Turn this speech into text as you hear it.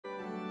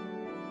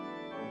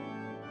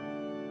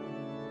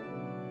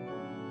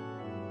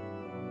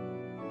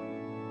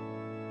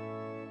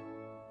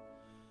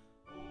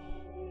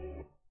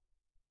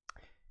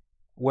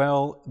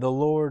Well, the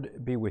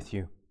Lord be with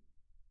you.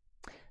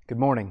 Good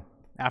morning,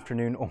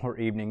 afternoon, or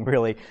evening,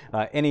 really,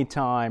 any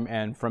time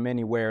and from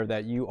anywhere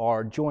that you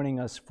are joining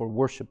us for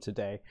worship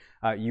today,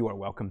 you are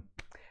welcome.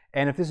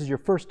 And if this is your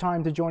first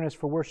time to join us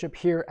for worship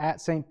here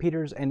at St.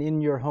 Peter's and in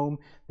your home,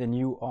 then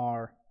you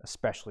are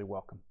especially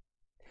welcome.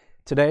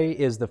 Today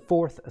is the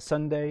fourth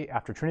Sunday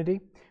after Trinity,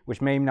 which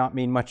may not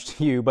mean much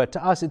to you, but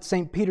to us it's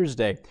St. Peter's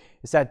Day.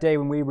 It's that day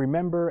when we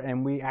remember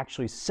and we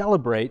actually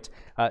celebrate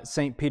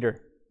St.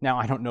 Peter. Now,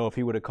 I don't know if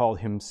he would have called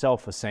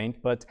himself a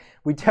saint, but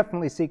we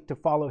definitely seek to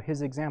follow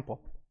his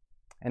example.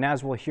 And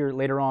as we'll hear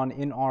later on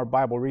in our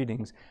Bible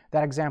readings,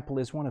 that example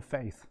is one of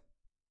faith.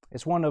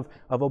 It's one of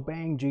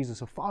obeying Jesus,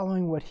 of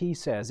following what he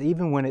says,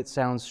 even when it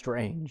sounds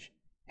strange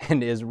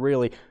and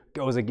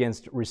goes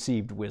against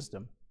received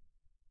wisdom.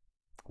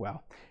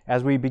 Well,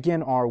 as we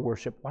begin our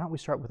worship, why don't we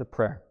start with a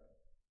prayer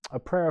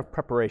of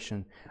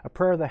preparation, a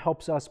prayer that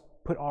helps us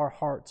put our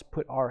hearts,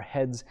 put our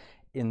heads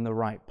in the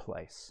right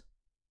place.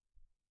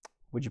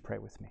 Would you pray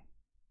with me?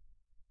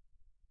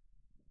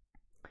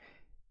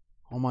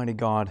 Almighty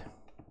God,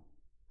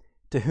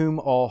 to whom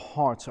all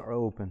hearts are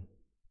open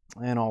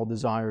and all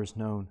desires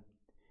known,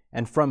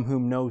 and from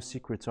whom no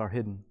secrets are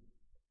hidden,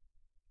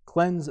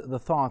 cleanse the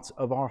thoughts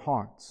of our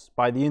hearts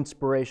by the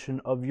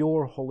inspiration of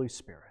your Holy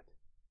Spirit,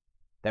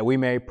 that we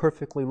may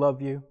perfectly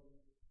love you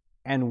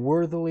and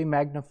worthily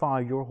magnify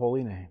your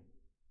holy name.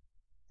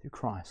 Through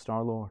Christ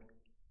our Lord.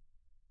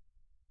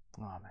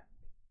 Amen.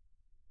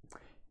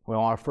 Well,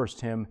 our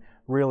first hymn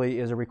really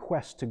is a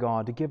request to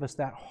God to give us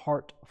that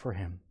heart for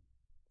him.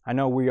 I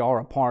know we are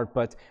apart,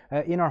 but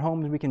in our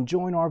homes we can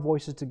join our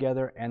voices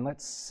together and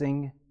let's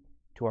sing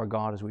to our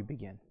God as we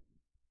begin.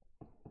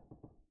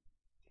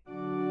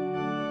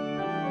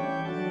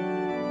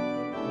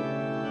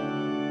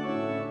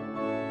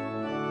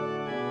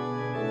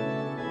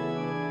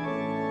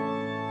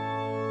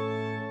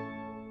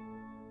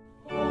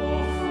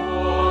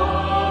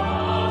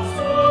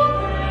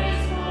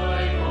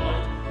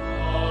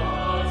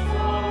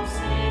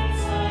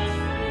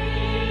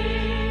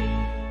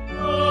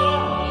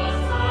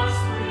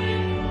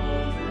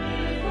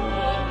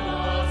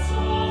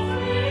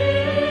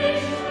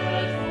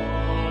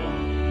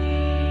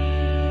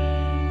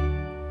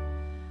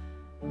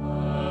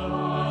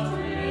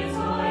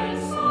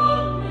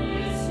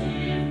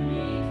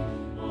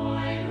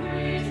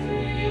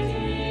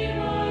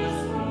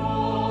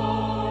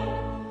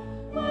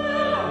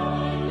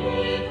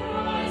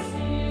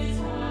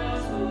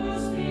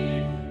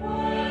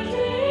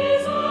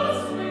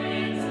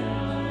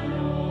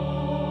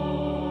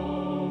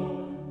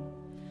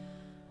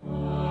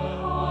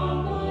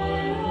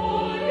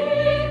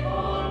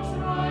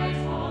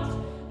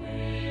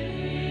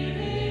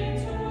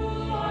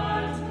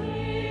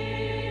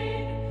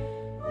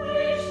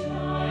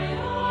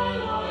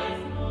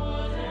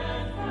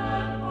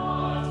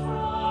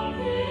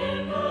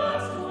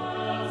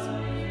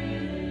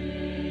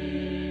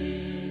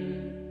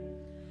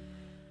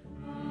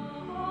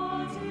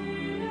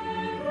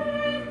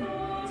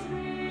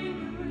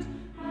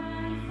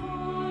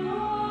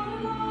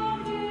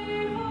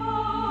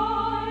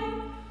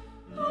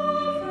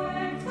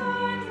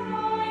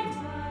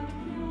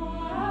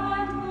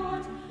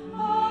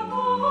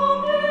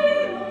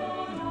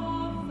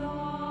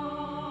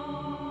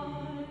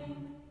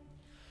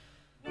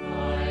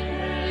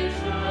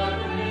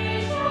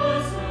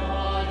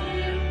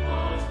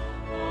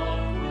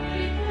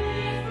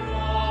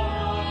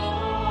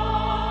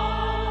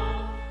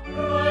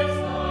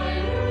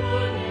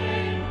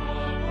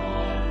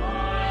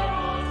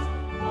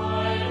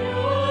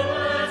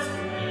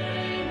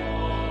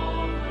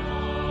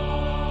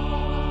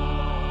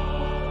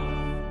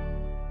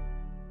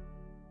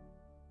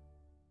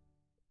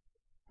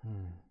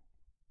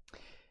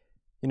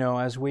 You know,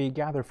 as we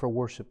gather for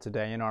worship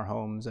today in our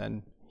homes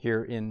and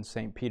here in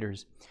St.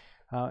 Peter's,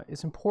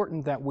 it's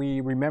important that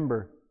we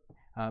remember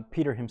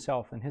Peter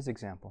himself and his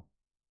example.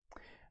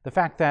 The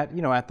fact that,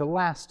 at the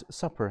Last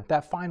Supper,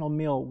 that final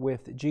meal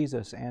with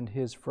Jesus and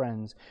his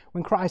friends,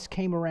 when Christ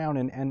came around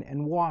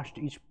and washed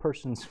each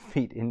person's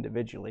feet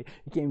individually,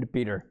 he came to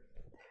Peter.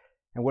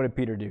 And what did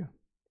Peter do?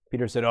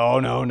 Peter said, "Oh,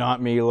 no,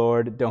 not me,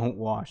 Lord. Don't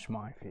wash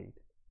my feet."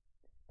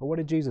 But what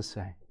did Jesus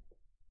say?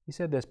 He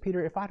said this,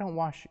 "Peter, if I don't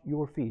wash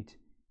your feet,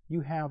 you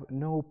have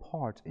no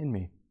part in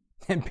me."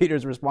 And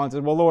Peter's response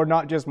is, "Well, Lord,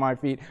 not just my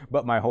feet,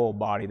 but my whole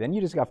body." Then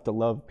you just have to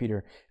love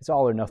Peter. It's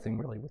all or nothing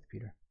really with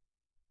Peter.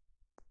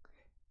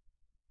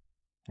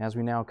 As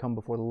we now come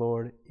before the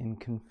Lord in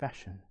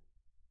confession,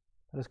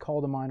 let us call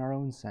to mind our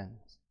own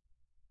sins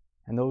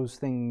and those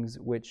things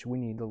which we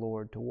need the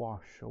Lord to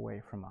wash away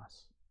from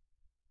us.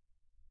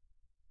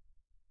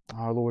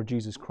 Our Lord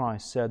Jesus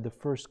Christ said the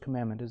first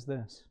commandment is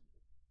this: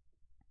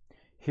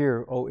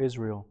 "Hear, O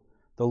Israel,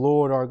 the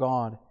Lord our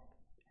God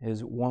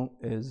is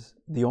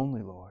the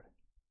only Lord.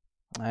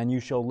 And you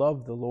shall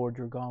love the Lord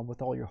your God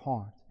with all your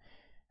heart,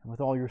 and with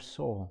all your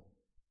soul,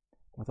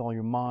 with all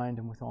your mind,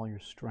 and with all your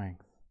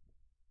strength."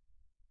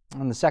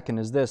 And the second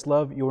is this: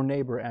 love your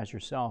neighbor as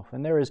yourself.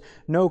 And there is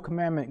no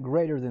commandment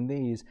greater than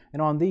these.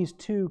 And on these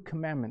two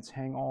commandments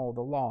hang all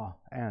the law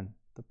and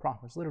the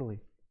prophets.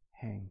 Literally,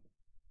 hang.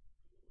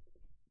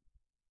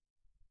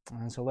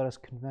 And so let us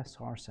confess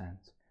our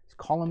sins. Let's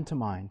call them to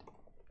mind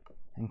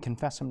and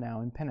confess them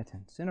now in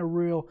penitence, in a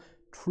real,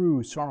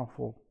 true,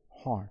 sorrowful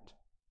heart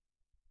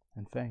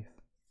and faith.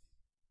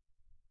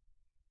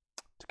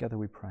 Together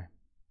we pray.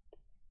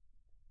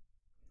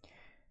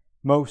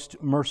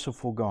 Most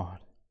merciful God,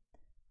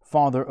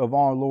 Father of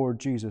our Lord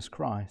Jesus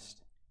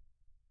Christ,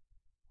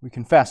 we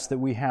confess that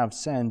we have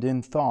sinned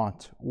in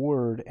thought,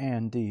 word,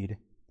 and deed,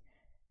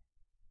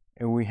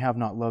 and we have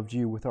not loved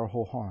you with our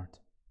whole heart,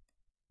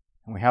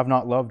 and we have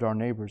not loved our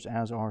neighbors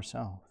as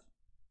ourselves.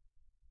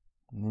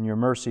 And in your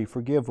mercy,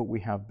 forgive what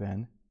we have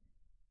been.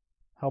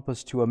 Help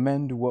us to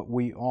amend what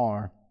we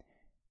are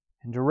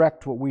and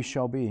direct what we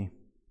shall be.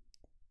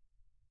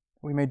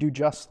 We may do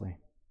justly,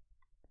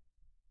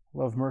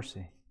 love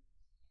mercy,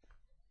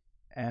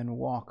 and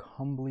walk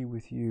humbly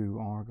with you,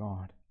 our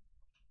God.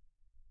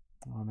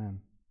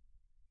 Amen.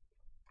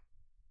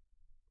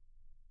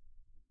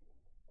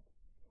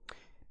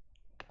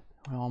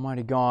 Well,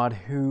 Almighty God,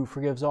 who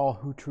forgives all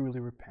who truly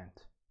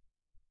repent,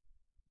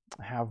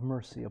 have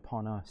mercy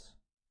upon us.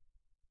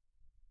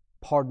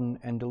 Pardon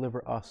and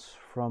deliver us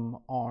from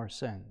our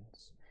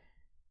sins.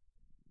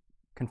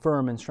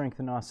 Confirm and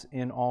strengthen us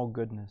in all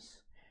goodness,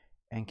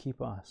 and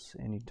keep us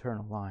in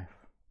eternal life.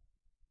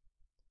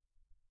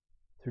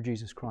 Through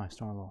Jesus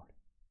Christ our Lord.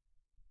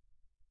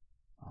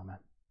 Amen.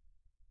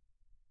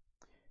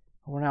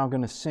 We're now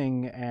going to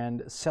sing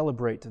and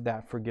celebrate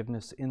that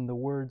forgiveness in the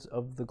words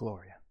of the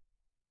Gloria.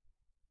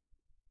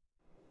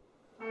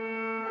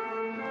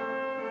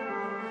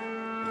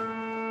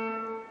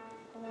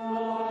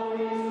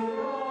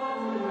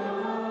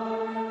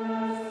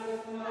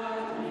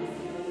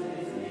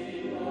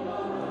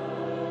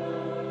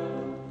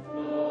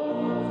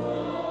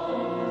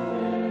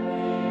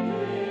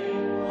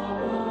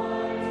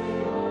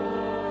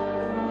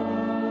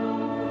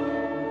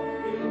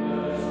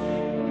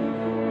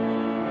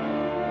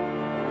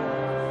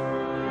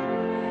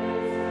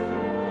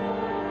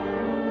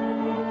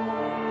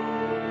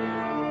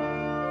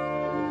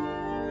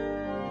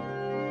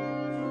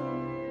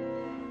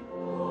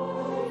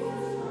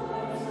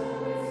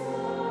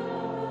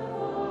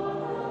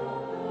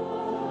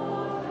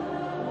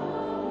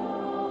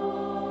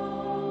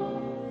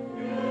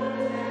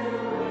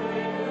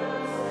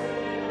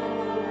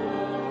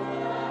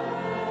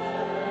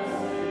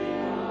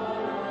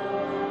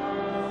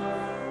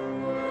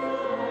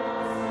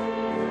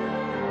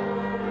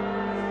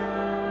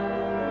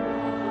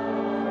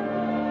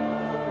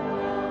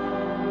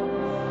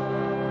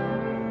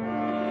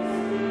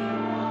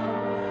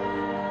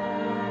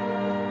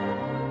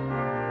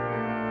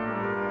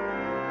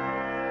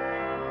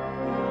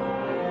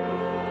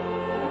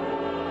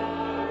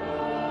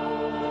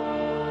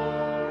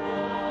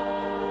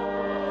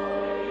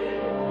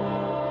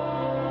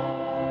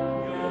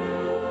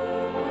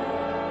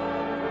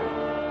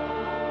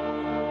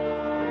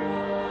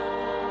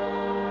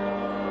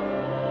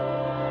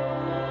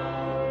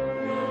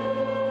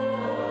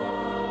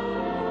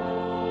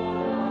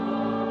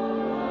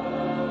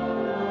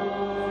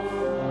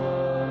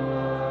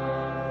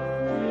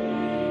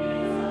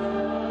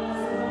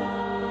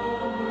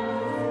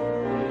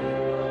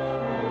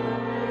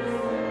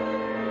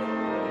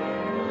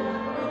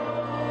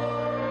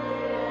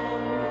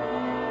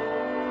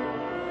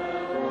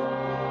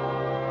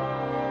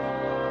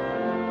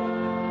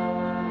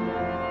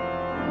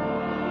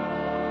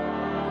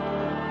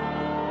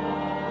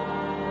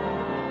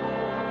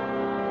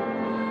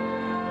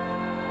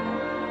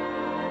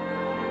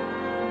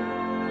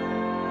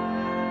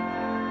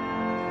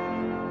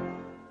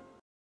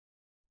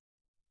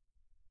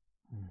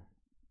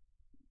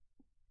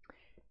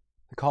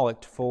 The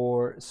Collect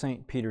for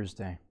St. Peter's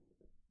Day.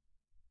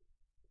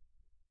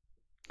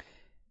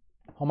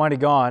 Almighty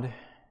God,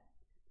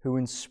 who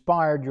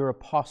inspired your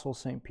apostle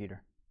St.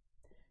 Peter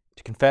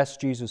to confess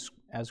Jesus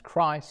as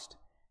Christ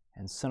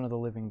and Son of the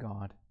living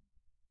God,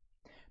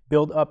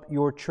 build up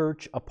your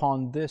church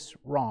upon this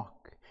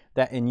rock,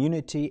 that in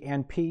unity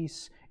and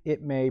peace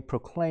it may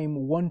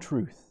proclaim one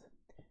truth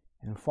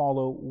and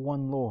follow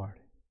one Lord,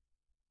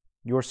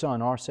 your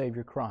Son, our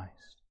Savior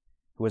Christ,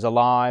 who is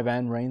alive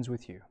and reigns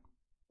with you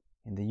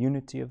in the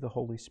unity of the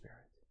Holy Spirit,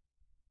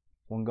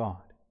 one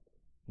God,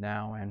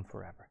 now and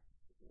forever.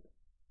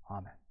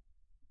 Amen.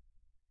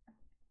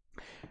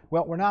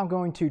 Well, we're now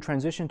going to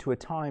transition to a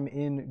time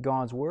in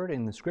God's Word,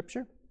 in the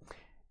Scripture.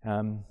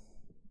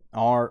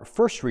 Our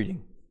first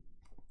reading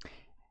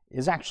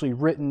is actually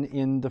written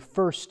in the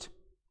first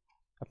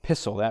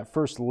epistle, that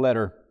first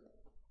letter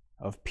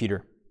of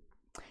Peter.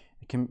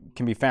 It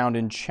can be found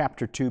in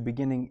chapter 2,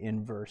 beginning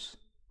in verse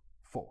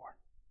 4.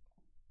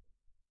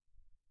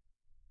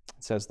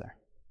 It says there,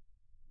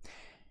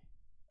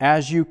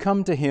 "As you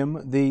come to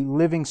him, the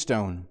living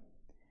stone,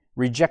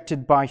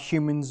 rejected by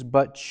humans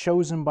but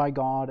chosen by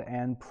God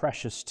and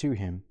precious to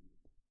him,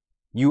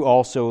 you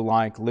also,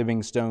 like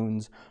living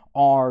stones,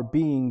 are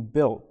being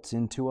built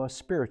into a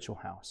spiritual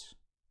house,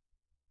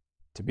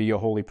 to be a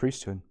holy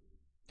priesthood,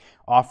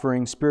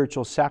 offering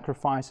spiritual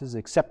sacrifices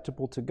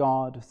acceptable to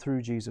God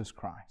through Jesus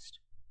Christ.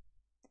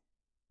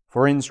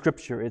 For in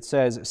Scripture it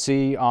says,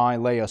 "See, I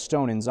lay a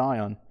stone in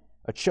Zion,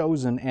 a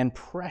chosen and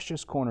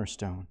precious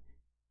cornerstone,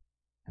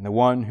 and the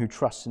one who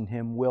trusts in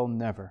him will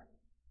never,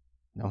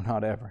 no,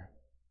 not ever,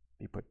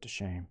 be put to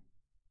shame."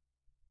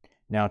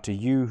 Now to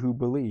you who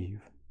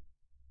believe,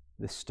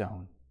 this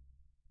stone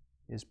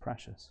is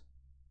precious.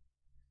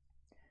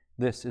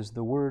 This is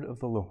the word of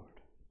the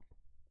Lord.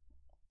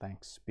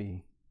 Thanks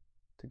be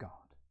to God.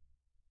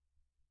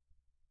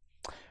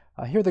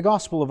 Hear the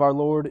gospel of our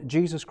Lord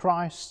Jesus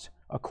Christ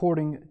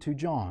according to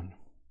John.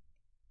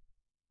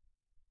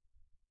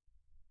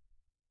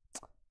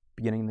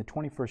 Beginning in the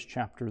 21st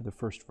chapter, the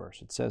first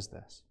verse, it says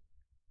this.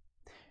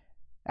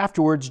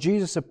 Afterwards,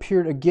 Jesus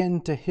appeared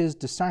again to his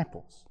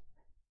disciples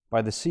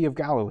by the Sea of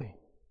Galilee.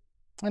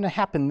 And it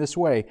happened this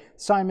way.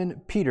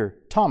 Simon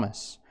Peter,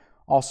 Thomas,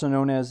 also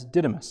known as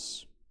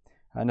Didymus,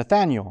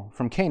 Nathanael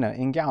from Cana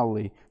in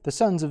Galilee, the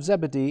sons of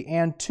Zebedee,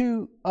 and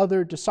 2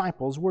 other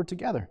disciples were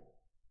together.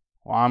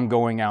 "Well, I'm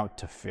going out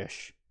to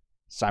fish,"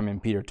 Simon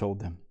Peter told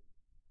them.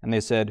 And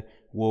they said,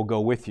 "We'll go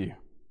with you."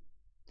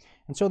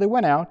 And so they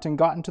went out and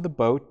got into the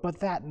boat, but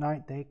that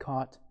night they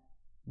caught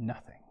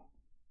nothing.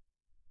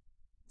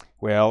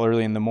 Well,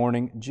 early in the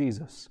morning,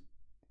 Jesus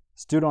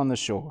stood on the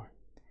shore,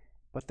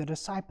 but the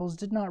disciples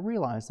did not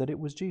realize that it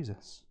was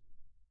Jesus.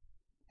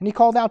 And he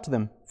called out to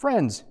them,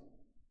 "Friends,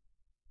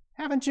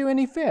 haven't you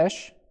any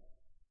fish?"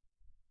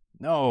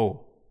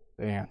 "No,"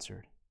 they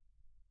answered.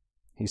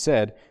 He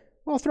said,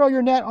 "Well, throw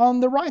your net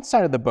on the right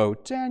side of the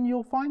boat, and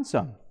you'll find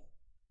some."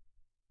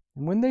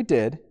 And when they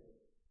did,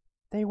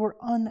 they were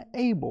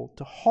unable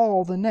to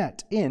haul the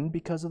net in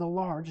because of the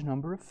large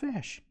number of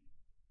fish.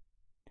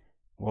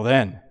 Well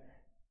then,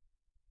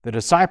 the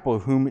disciple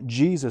whom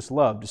Jesus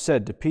loved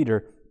said to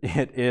Peter,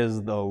 "It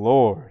is the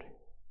Lord."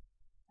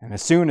 And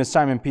as soon as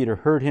Simon Peter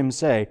heard him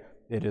say,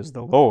 "It is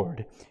the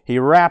Lord," he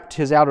wrapped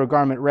his outer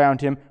garment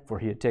round him, for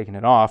he had taken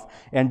it off,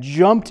 and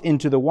jumped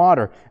into the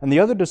water. And the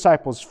other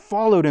disciples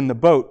followed in the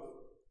boat,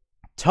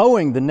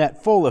 towing the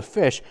net full of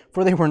fish,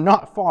 for they were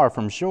not far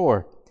from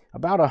shore,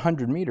 about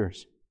 100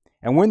 meters.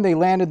 And when they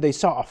landed, they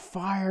saw a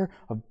fire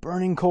of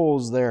burning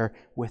coals there,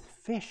 with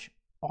fish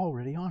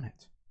already on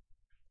it,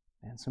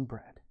 and some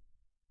bread.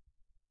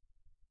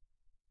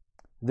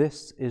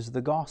 This is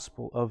the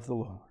gospel of the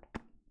Lord.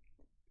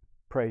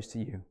 Praise to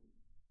you,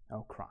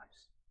 O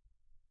Christ.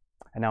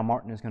 And now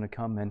Martin is going to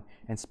come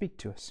and speak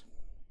to us.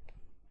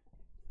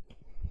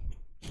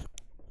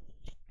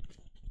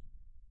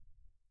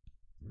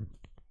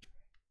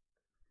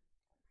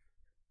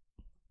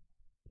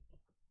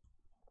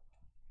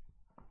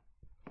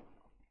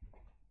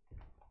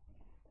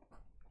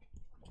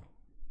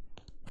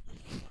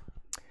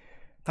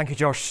 Thank you,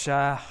 Josh.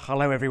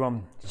 Hello,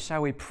 everyone.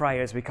 Shall we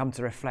pray as we come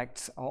to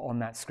reflect on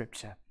that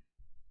scripture?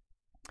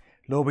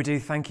 Lord, we do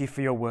thank you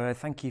for your word.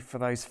 Thank you for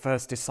those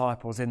first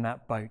disciples in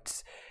that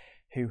boat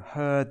who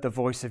heard the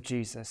voice of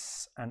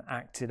Jesus and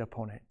acted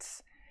upon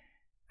it.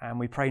 And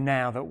we pray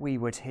now that we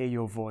would hear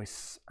your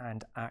voice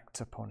and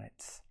act upon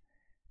it.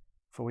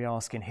 For we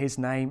ask in his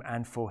name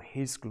and for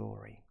his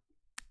glory.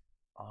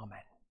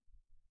 Amen.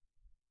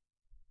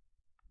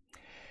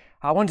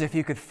 I wonder if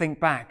you could think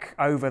back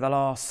over the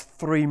last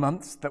 3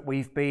 months that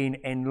we've been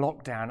in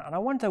lockdown, and I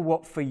wonder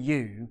what for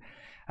you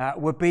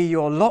would be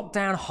your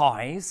lockdown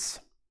highs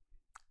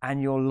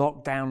and your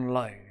lockdown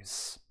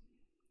lows.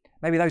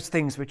 Maybe those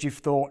things which you've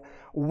thought,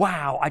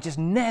 wow, I just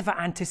never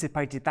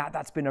anticipated that.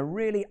 That's been a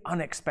really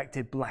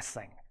unexpected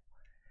blessing.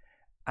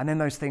 And then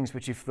those things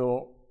which you've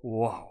thought,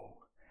 whoa,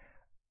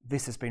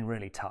 this has been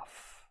really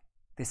tough.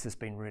 This has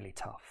been really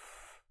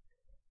tough.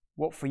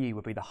 What for you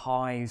would be the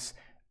highs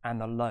and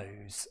the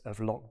lows of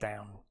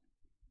lockdown?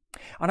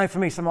 I know for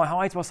me, some of my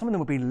highs, well, some of them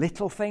would be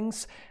little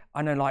things.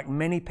 I know, like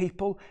many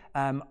people,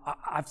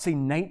 I've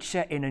seen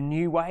nature in a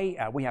new way.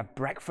 We have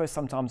breakfast,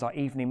 sometimes our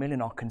evening meal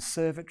in our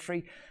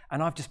conservatory,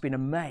 and I've just been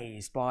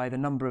amazed by the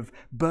number of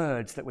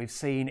birds that we've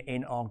seen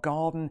in our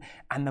garden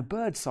and the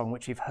bird song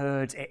which we've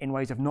heard in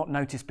ways I've not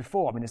noticed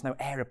before. I mean, there's no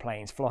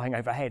aeroplanes flying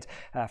overhead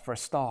for a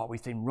start. We've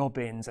seen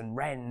robins and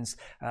wrens.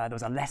 There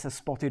was a lesser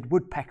spotted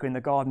woodpecker in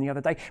the garden the other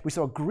day. We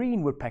saw a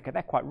green woodpecker,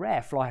 they're quite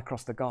rare, fly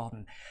across the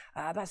garden.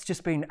 That's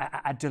just been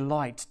a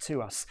delight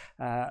to us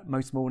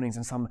most mornings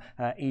and some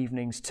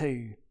evenings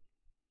too.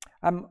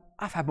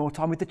 I've had more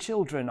time with the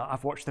children.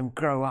 I've watched them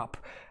grow up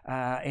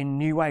in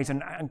new ways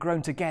and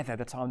grown together,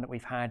 the time that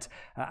we've had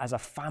as a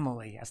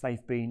family as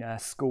they've been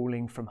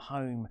schooling from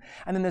home.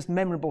 And then there's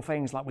memorable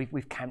things like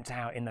we've camped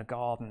out in the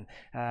garden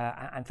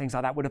and things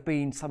like that would have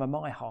been some of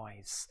my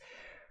highs.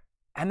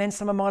 And then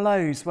some of my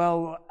lows,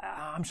 well,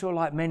 I'm sure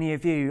like many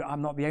of you,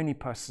 I'm not the only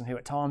person who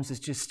at times has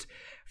just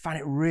found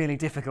it really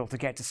difficult to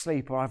get to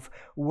sleep, or I've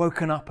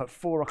woken up at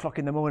 4 o'clock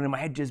in the morning and my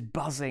head just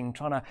buzzing,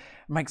 trying to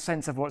make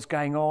sense of what's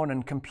going on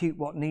and compute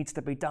what needs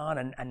to be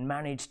done and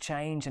manage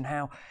change, and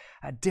how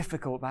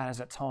difficult that has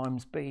at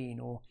times been.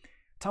 Or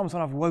Times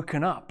when I've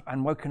woken up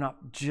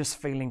just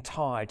feeling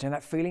tired. You know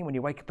that feeling when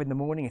you wake up in the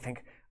morning and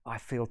think, I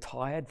feel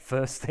tired,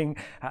 first thing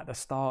at the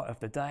start of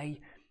the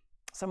day.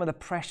 Some of the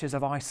pressures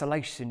of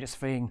isolation,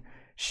 just being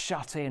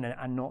shut in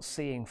and not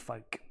seeing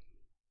folk.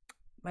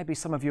 Maybe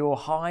some of your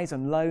highs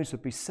and lows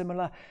would be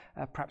similar.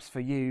 Perhaps for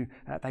you,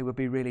 they would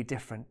be really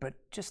different. But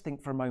just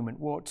think for a moment,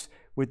 what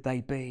would they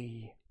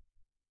be?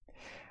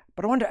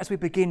 But I wonder, as we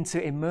begin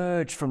to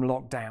emerge from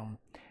lockdown,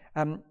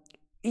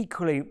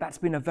 equally, that's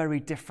been a very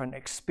different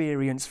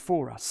experience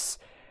for us.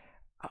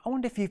 I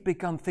wonder if you've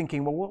begun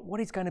thinking, well, what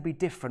is going to be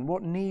different?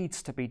 What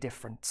needs to be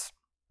different?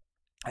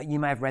 You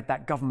may have read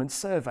that government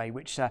survey,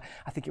 which I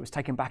think it was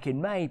taken back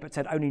in May, but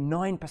said only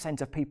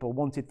 9% of people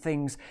wanted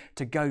things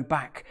to go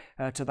back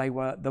to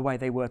the way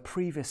they were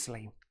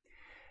previously.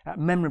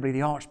 Memorably,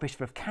 the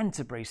Archbishop of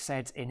Canterbury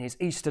said in his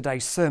Easter Day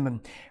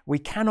sermon, "We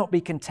cannot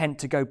be content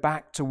to go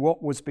back to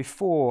what was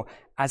before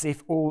as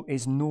if all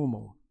is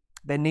normal.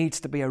 There needs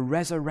to be a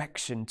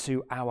resurrection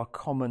to our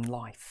common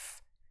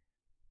life."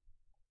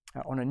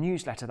 On a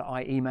newsletter that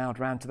I emailed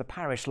round to the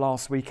parish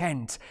last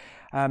weekend,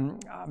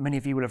 many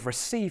of you will have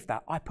received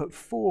that. I put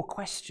 4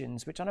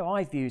 questions, which I know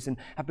I've used and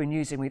have been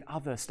using with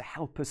others to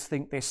help us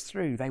think this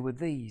through. They were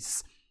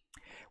these.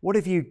 What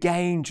have you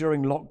gained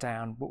during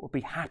lockdown but would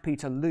be happy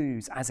to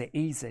lose as it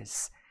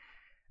eases?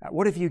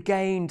 What have you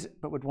gained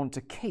but would want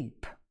to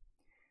keep?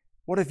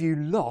 What have you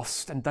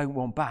lost and don't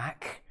want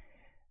back?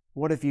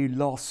 What have you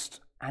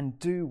lost and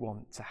do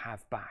want to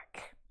have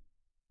back?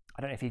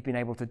 I don't know if you've been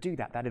able to do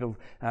that little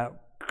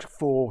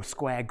 4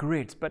 square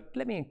grid, but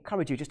let me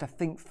encourage you just to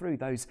think through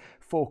those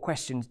 4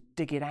 questions,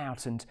 dig it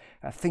out and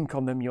think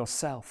on them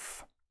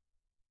yourself.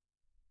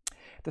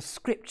 The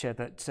scripture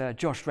that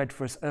Josh read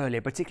for us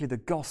earlier, particularly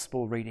the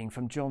gospel reading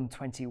from John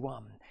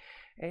 21,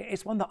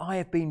 it's one that I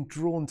have been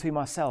drawn to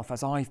myself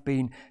as I've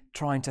been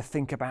trying to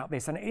think about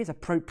this, and it is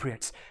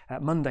appropriate.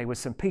 Monday was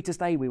St. Peter's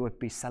Day. We would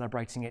be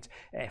celebrating it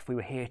if we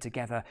were here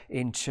together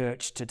in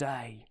church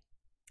today.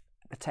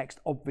 The text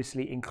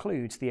obviously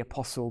includes the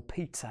Apostle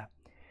Peter.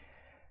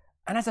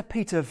 And as a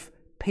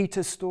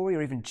Peter's story,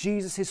 or even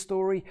Jesus'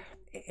 story,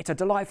 it's a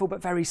delightful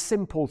but very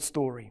simple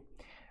story.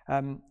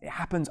 It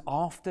happens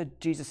after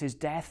Jesus'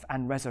 death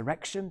and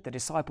resurrection. The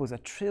disciples are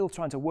still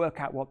trying to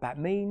work out what that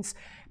means.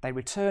 They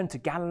return to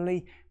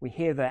Galilee. We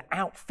hear they're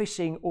out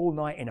fishing all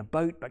night in a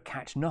boat but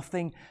catch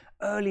nothing.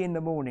 Early in the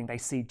morning, they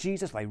see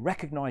Jesus. They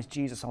recognize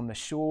Jesus on the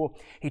shore.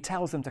 He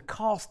tells them to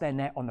cast their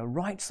net on the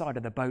right side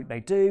of the boat. They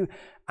do,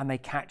 and they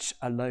catch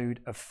a load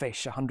of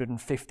fish,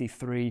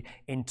 153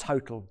 in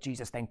total.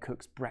 Jesus then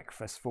cooks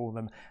breakfast for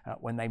them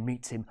when they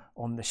meet him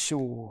on the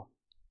shore.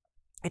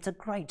 It's a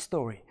great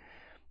story,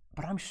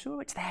 but I'm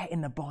sure it's there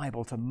in the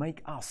Bible to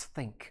make us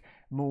think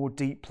more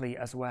deeply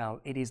as well.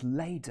 It is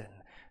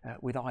laden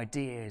with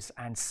ideas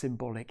and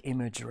symbolic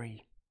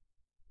imagery.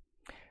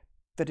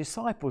 The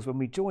disciples, when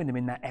we join them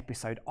in that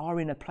episode, are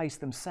in a place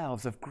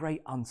themselves of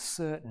great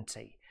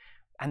uncertainty,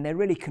 and they're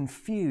really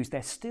confused.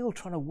 They're still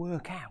trying to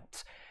work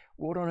out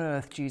what on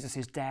earth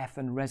Jesus' death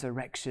and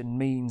resurrection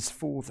means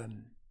for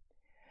them.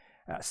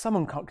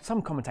 Some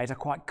commentators are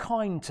quite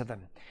kind to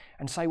them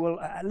and say, well,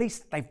 at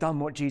least they've done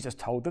what Jesus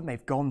told them.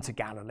 They've gone to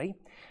Galilee,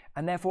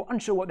 and therefore,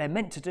 unsure what they're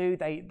meant to do,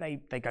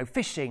 they go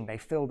fishing, they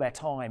fill their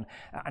time,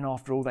 and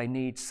after all, they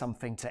need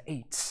something to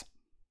eat.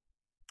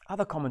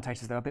 Other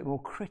commentators, they're a bit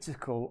more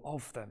critical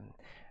of them.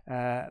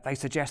 They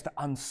suggest that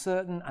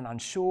uncertain and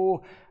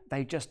unsure,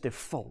 they just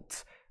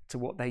default to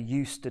what they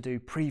used to do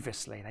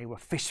previously. They were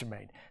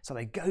fishermen, so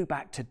they go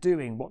back to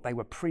doing what they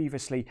were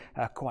previously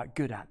quite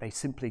good at. They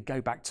simply go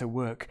back to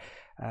work,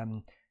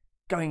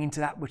 going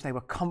into that which they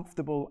were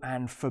comfortable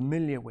and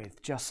familiar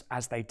with, just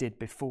as they did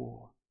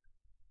before.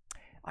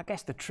 I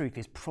guess the truth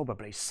is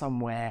probably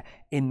somewhere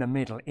in the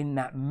middle, in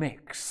that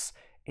mix,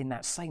 in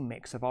that same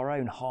mix of our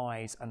own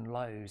highs and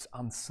lows,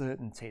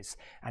 uncertainties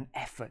and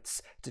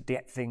efforts to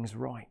get things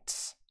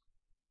right.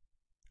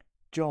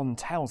 John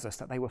tells us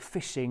that they were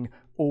fishing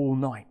all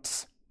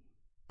night.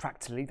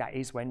 Practically, that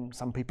is when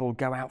some people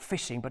go out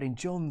fishing, but in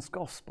John's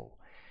Gospel,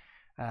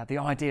 the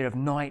idea of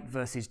night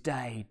versus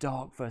day,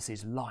 dark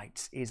versus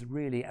light, is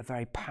really a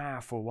very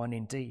powerful one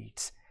indeed.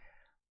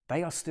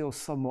 They are still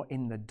somewhat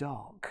in the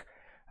dark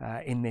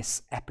in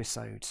this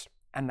episode,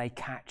 and they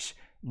catch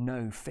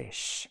no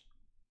fish.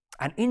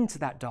 And into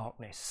that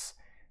darkness,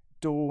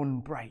 dawn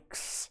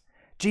breaks.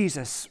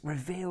 Jesus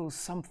reveals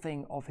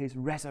something of his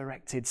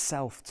resurrected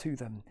self to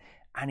them,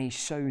 and he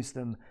shows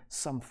them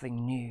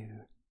something new.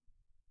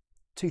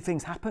 2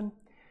 things happen.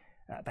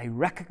 They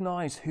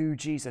recognize who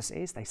Jesus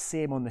is. They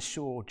see him on the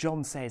shore.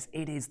 John says,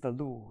 "It is the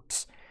Lord."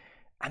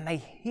 And they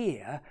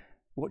hear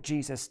what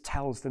Jesus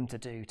tells them to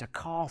do, to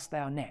cast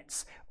their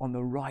nets on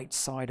the right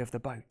side of the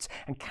boat.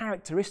 And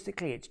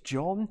characteristically, it's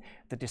John,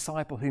 the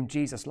disciple whom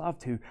Jesus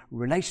loved, who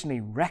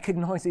relationally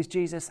recognizes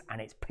Jesus, and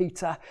it's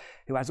Peter,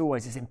 who as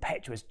always is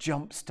impetuous,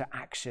 jumps to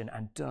action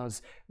and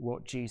does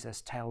what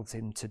Jesus tells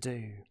him to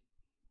do.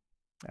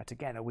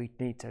 Together we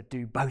need to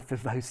do both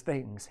of those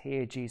things,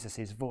 hear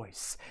Jesus'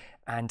 voice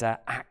and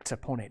act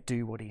upon it,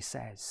 do what he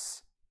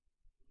says.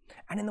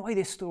 And in the way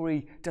this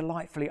story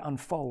delightfully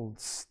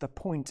unfolds, the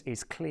point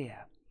is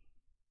clear.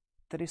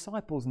 The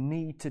disciples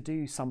need to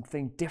do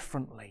something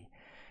differently.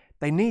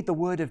 They need the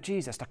word of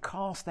Jesus to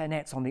cast their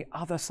nets on the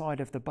other side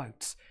of the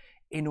boat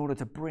in order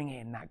to bring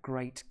in that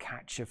great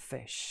catch of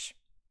fish.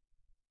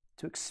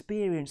 To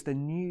experience the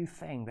new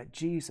thing that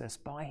Jesus,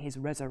 by his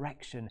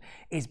resurrection,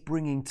 is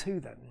bringing to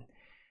them,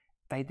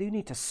 they do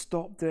need to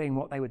stop doing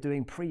what they were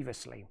doing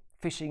previously,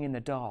 fishing in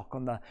the dark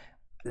on the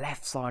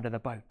left side of the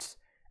boat,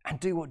 and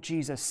do what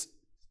Jesus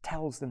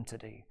tells them to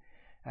do.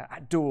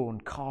 At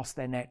dawn, cast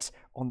their net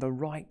on the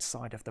right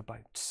side of the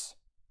boat.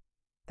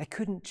 They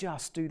couldn't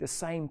just do the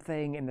same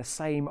thing in the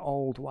same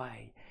old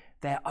way,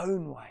 their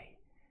own way.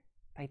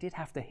 They did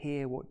have to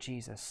hear what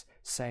Jesus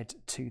said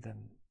to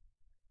them.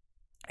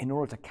 In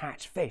order to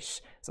catch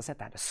fish, as I said,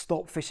 they had to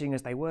stop fishing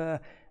as they were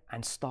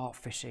and start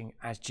fishing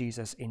as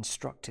Jesus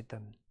instructed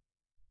them.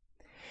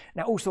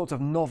 Now, all sorts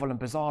of novel and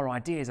bizarre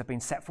ideas have been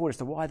set forward as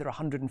to why there are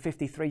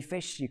 153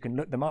 fish. You can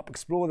look them up,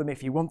 explore them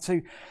if you want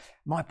to.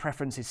 My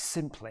preference is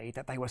simply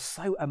that they were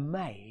so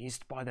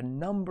amazed by the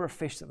number of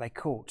fish that they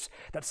caught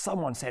that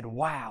someone said,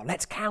 "Wow,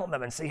 let's count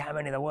them and see how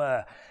many there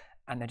were."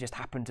 And there just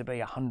happened to be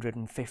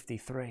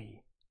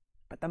 153.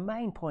 But the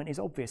main point is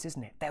obvious,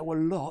 isn't it? There were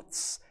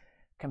lots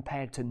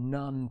compared to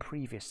none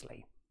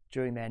previously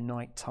during their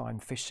nighttime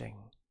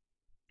fishing.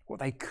 What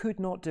they could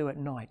not do at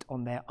night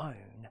on their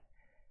own,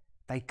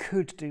 they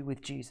could do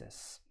with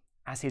Jesus.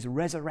 As his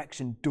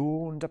resurrection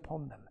dawned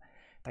upon them,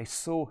 they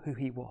saw who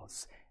he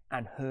was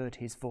and heard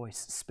his voice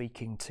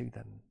speaking to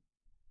them.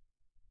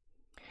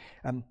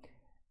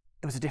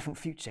 There was a different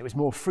future. It was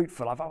more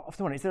fruitful. I've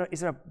often wondered,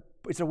 is there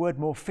a word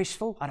more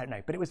fishful? I don't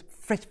know, but it was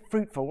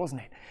fruitful,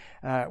 wasn't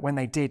it, when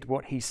they did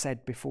what he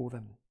said before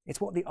them. It's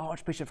what the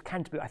Archbishop of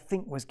Canterbury, I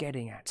think, was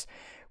getting at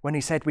when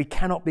he said, we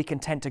cannot be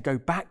content to go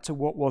back to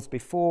what was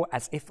before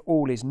as if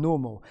all is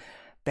normal.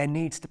 There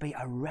needs to be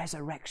a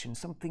resurrection,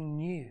 something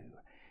new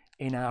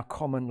in our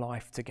common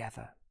life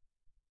together.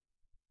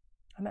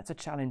 And that's a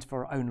challenge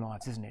for our own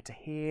lives, isn't it? To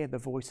hear the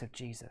voice of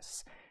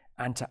Jesus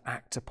and to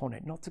act upon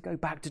it, not to go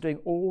back to doing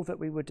all that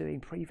we were doing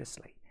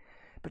previously,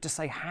 but to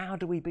say, how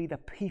do we be the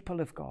people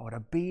of God,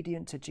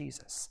 obedient to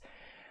Jesus,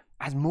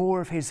 as more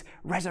of his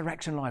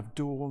resurrection life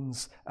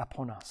dawns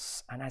upon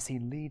us and as he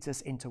leads us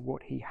into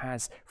what he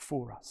has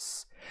for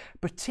us.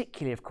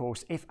 Particularly, of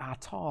course, if our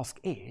task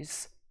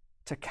is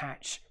to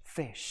catch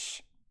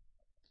fish.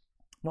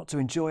 Not to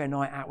enjoy a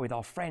night out with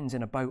our friends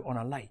in a boat on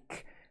a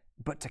lake,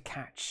 but to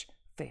catch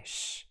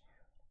fish.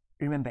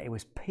 Remember, it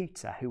was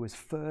Peter who was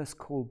first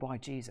called by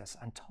Jesus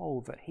and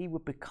told that he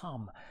would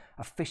become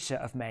a fisher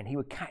of men. He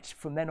would catch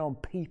from then on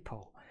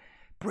people,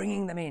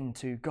 bringing them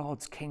into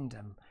God's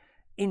kingdom,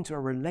 into a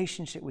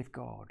relationship with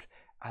God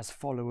as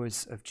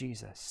followers of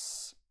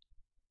Jesus.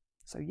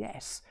 So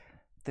yes,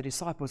 the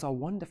disciples are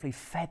wonderfully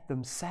fed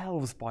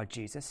themselves by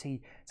Jesus.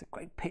 It's a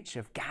great picture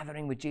of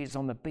gathering with Jesus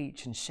on the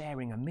beach and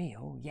sharing a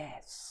meal,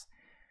 yes.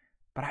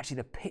 But actually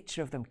the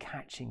picture of them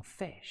catching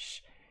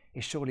fish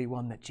is surely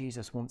one that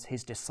Jesus wants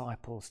his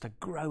disciples to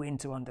grow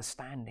into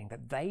understanding,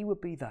 that they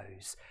would be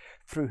those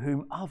through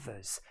whom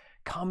others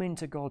come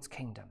into God's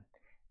kingdom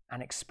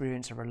and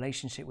experience a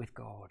relationship with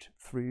God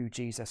through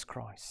Jesus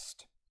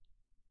Christ.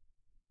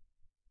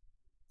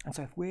 And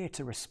so if we're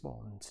to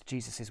respond to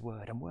Jesus'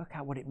 word and work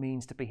out what it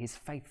means to be his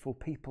faithful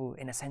people,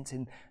 in a sense,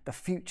 in the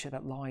future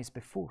that lies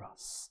before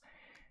us,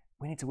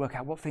 we need to work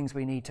out what things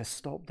we need to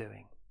stop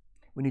doing.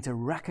 We need to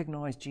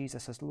recognize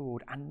Jesus as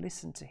Lord and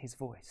listen to his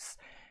voice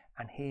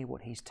and hear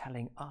what he's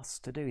telling us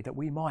to do, that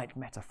we might,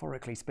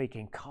 metaphorically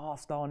speaking,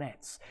 cast our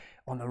nets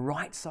on the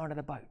right side of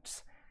the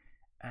boat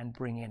and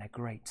bring in a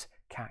great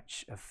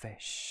catch of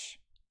fish.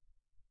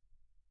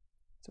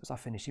 So as I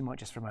finish, you might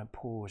just for a moment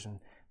pause and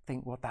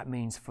think what that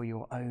means for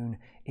your own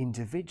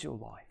individual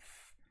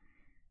life.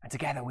 And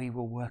together we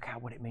will work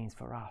out what it means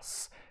for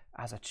us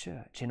as a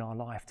church in our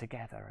life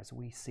together as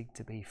we seek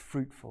to be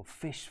fruitful,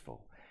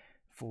 fishful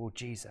for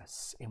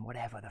Jesus in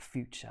whatever the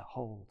future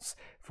holds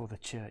for the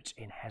church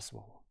in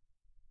Heswall.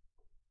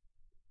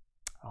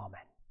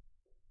 Amen.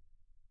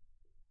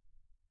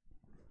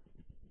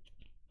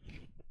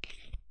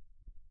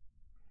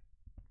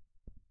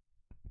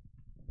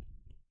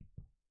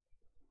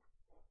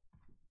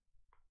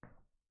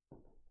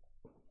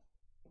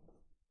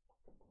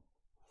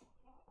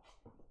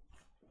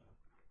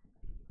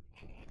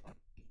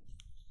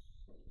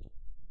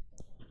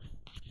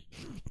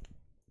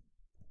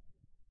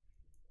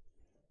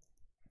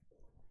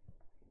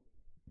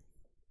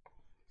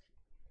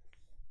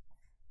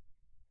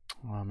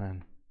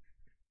 Amen.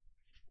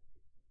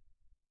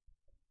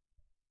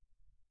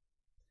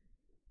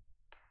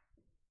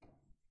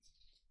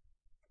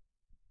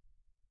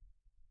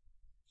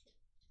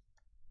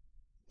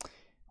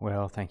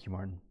 Well, thank you,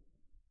 Martin.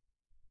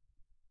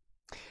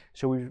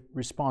 Shall we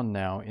respond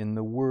now in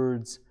the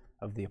words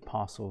of the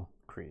Apostle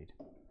Creed?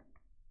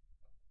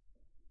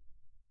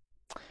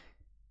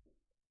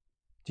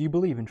 Do you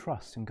believe and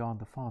trust in God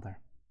the Father?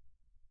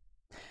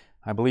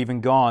 I believe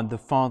in God the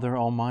Father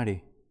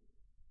Almighty,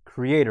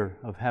 creator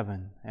of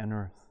heaven and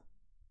earth.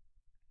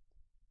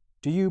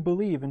 Do you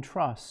believe and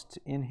trust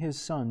in His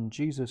Son,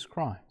 Jesus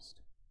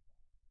Christ?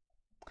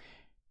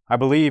 I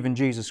believe in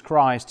Jesus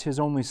Christ, His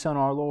only Son,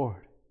 our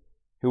Lord,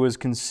 who was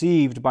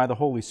conceived by the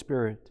Holy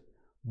Spirit,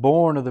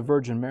 born of the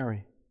Virgin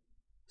Mary,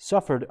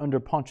 suffered under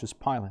Pontius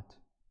Pilate,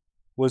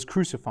 was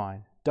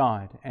crucified,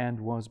 died,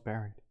 and was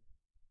buried.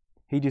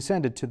 He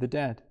descended to the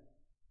dead,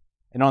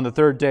 and on the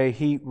third day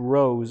He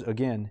rose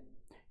again.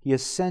 He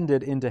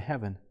ascended into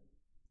heaven,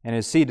 and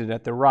is seated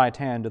at the right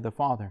hand of the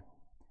Father,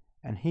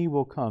 and He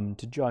will come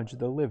to judge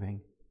the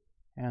living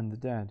and the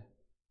dead.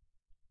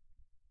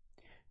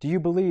 Do you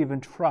believe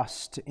and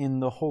trust in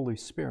the Holy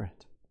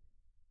Spirit?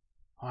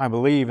 I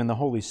believe in the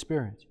Holy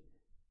Spirit,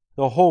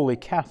 the Holy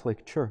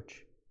Catholic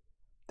Church,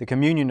 the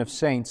communion of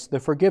saints, the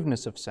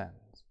forgiveness of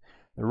sins,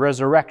 the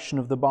resurrection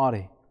of the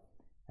body,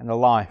 and the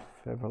life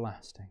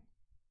everlasting.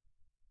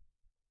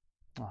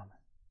 Amen.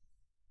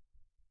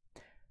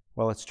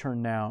 Well, let's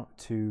turn now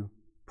to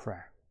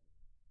prayer.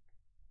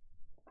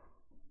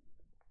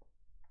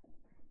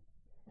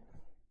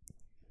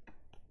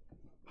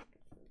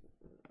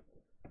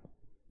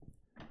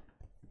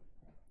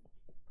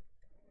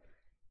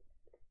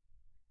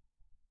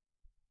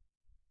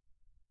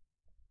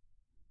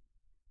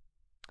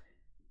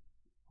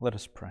 Let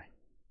us pray.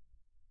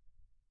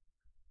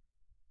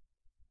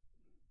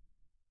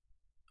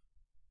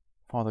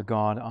 Father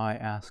God, I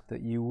ask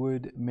that you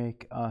would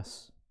make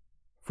us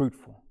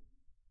fruitful,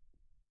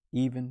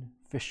 even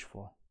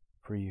fishful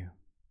for you.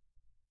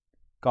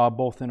 God,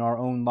 both in our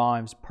own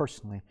lives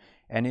personally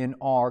and in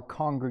our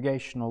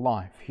congregational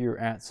life here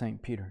at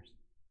St. Peter's.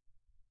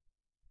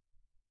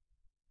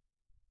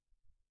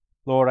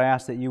 Lord, I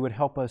ask that you would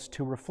help us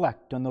to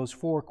reflect on those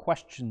 4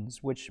 questions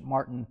which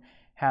Martin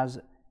has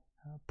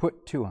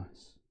put to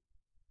us.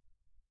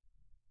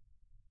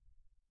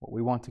 What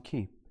we want to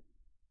keep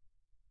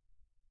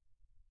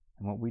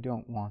and what we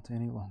don't want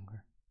any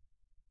longer.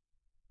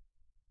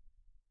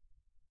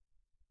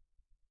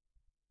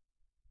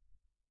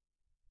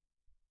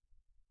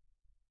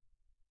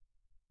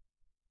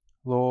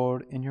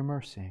 Lord, in your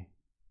mercy,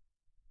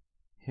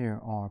 hear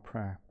our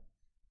prayer.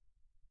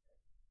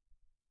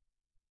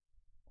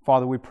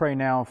 Father, we pray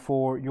now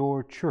for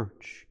your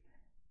church,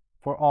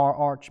 for our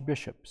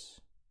archbishops.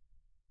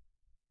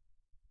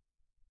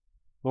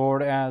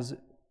 Lord, as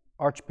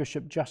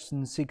Archbishop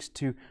Justin seeks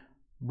to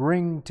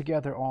bring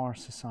together our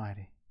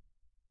society,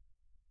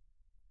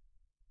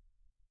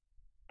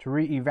 to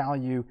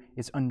reevaluate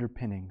its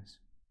underpinnings,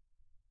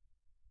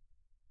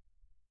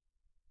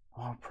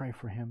 oh, pray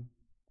for him,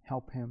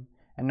 help him,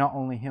 and not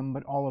only him,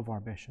 but all of our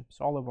bishops,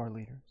 all of our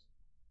leaders.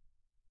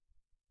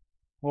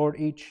 Lord,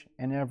 each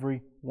and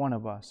every one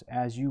of us,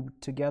 as you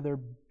together,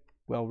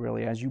 well,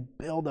 really, as you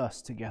build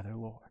us together,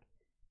 Lord,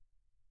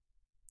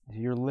 as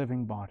your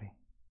living body,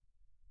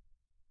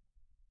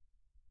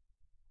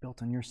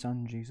 built on your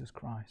Son, Jesus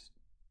Christ.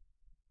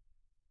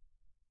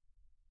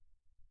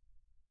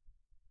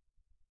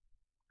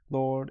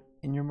 Lord,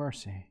 in your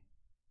mercy,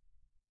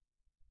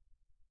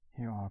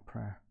 hear our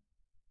prayer.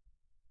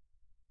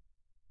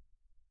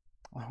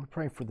 Lord, we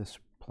pray for this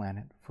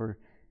planet, for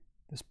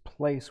this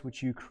place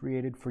which you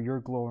created for your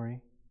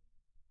glory,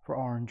 for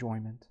our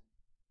enjoyment.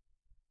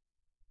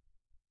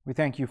 We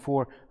thank you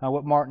for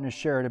what Martin has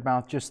shared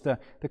about just the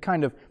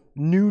kind of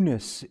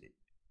newness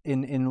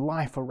in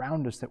life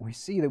around us that we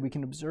see, that we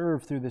can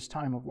observe through this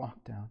time of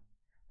lockdown.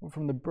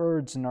 From the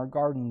birds in our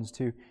gardens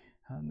to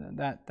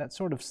that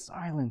sort of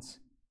silence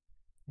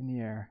in the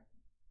air.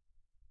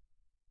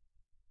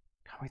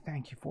 God, we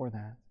thank you for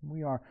that.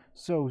 We are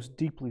so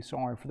deeply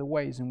sorry for the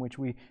ways in which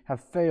we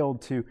have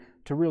failed to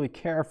really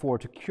care for,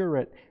 to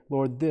curate,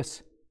 Lord,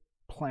 this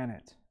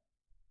planet,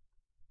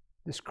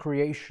 this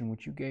creation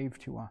which you gave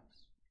to us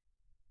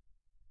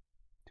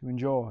to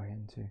enjoy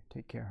and to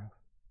take care of.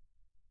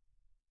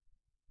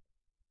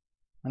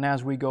 And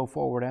as we go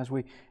forward, as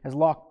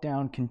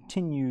lockdown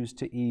continues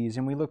to ease,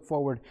 and we look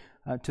forward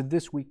to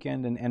this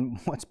weekend and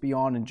what's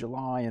beyond in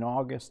July and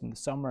August and the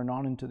summer and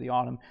on into the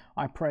autumn,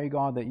 I pray,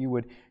 God, that you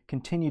would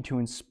continue to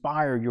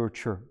inspire your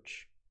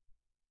church,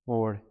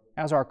 Lord,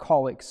 as our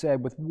colleague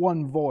said, with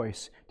one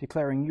voice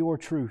declaring your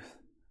truth,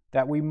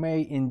 that we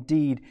may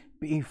indeed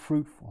be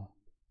fruitful.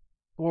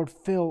 Lord,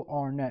 fill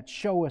our net.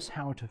 Show us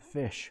how to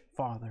fish,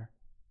 Father.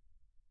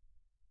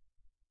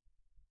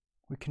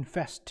 We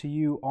confess to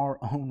you our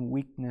own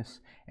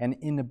weakness and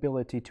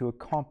inability to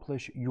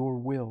accomplish your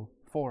will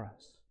for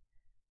us.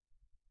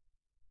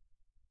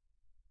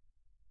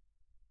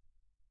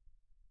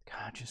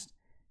 God, just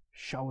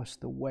show us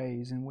the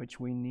ways in which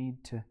we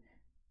need to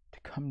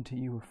come to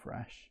you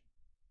afresh.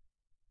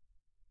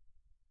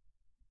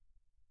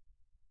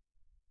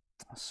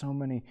 So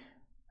many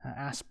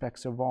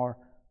aspects of our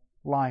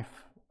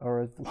life,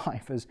 or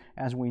life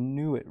as we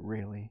knew it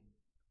really,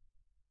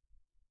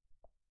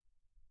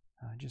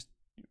 just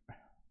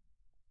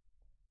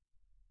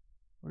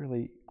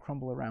really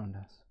crumble around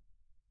us.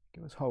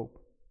 Give us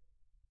hope,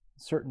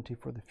 certainty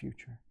for the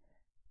future.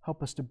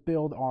 Help us to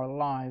build our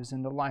lives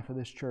and the life of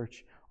this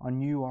church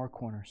on you, our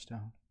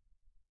cornerstone.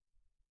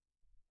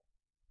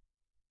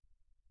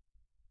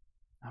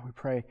 Now we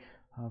pray,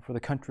 for the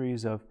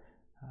countries of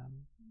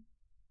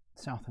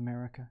South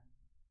America,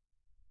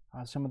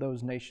 some of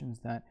those nations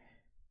that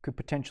could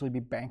potentially be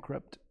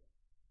bankrupt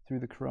through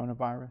the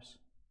coronavirus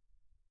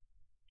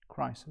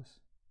crisis.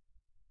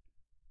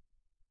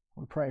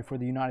 We pray for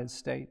the United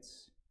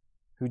States,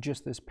 who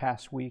just this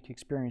past week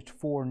experienced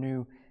 4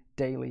 new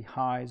daily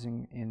highs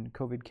in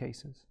COVID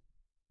cases.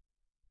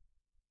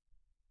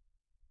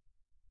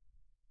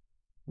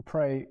 We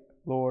pray,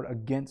 Lord,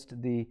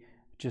 against the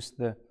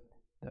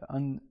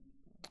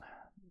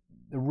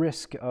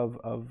risk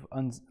of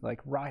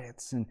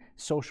riots and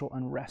social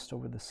unrest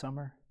over the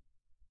summer.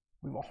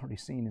 We've already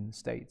seen in the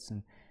States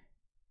and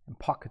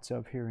pockets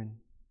of here in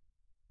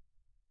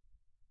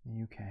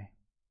the UK.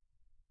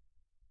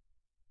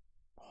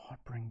 Lord,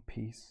 bring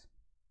peace.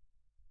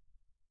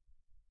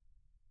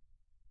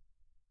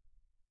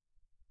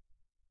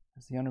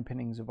 As the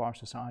underpinnings of our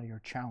society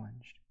are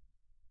challenged,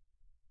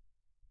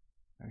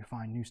 may we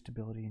find new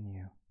stability in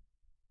you.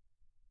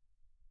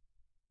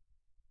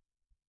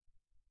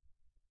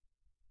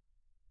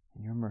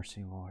 In your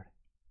mercy, Lord,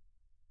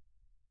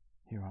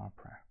 hear our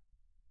prayer.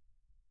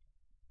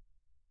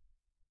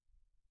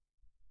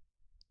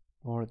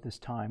 Lord, at this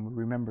time, we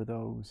remember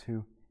those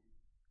who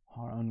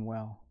are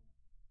unwell,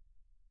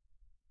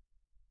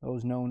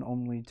 those known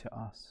only to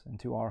us and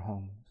to our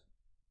homes.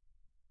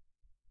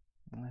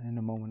 And in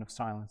a moment of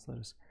silence, let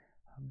us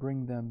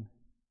bring them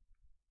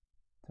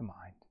to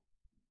mind.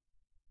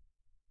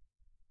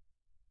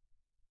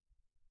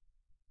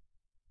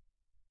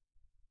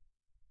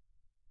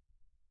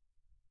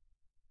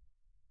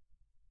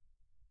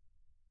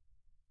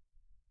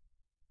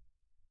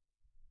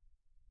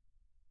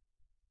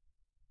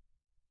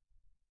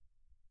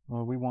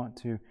 Lord, we want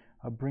to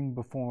bring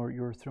before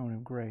your throne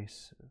of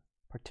grace,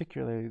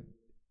 particularly,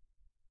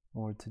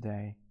 Lord,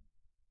 today,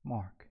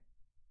 Mark,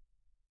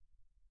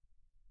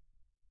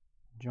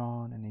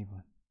 John, and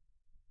Evelyn.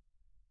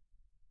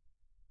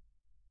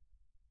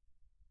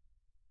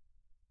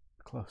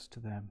 Close to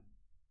them.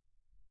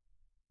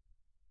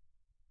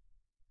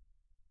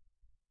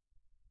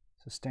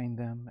 Sustain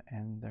them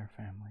and their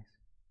families.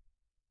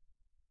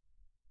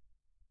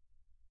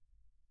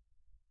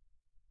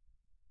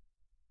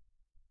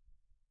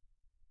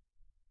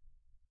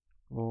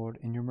 Lord,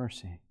 in your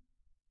mercy,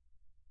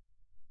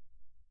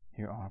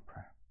 hear our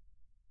prayer.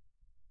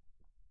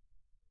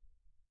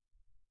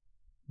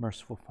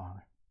 Merciful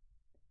Father,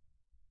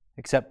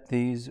 accept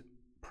these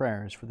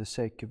prayers for the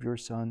sake of your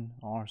Son,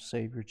 our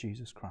Savior,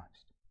 Jesus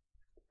Christ.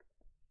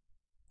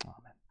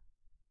 Amen.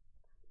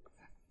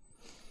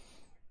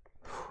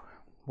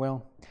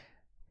 Well,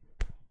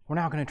 we're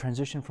now going to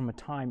transition from a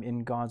time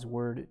in God's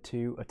Word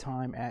to a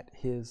time at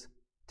His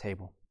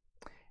table.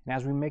 And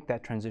as we make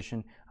that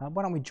transition,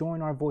 why don't we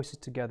join our voices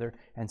together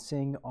and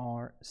sing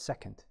our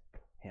second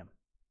hymn.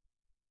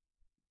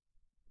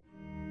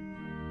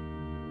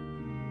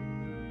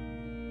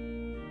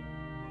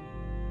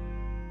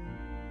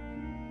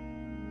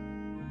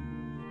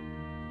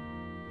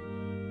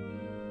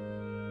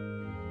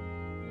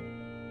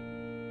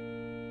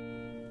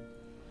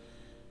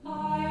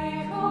 Lord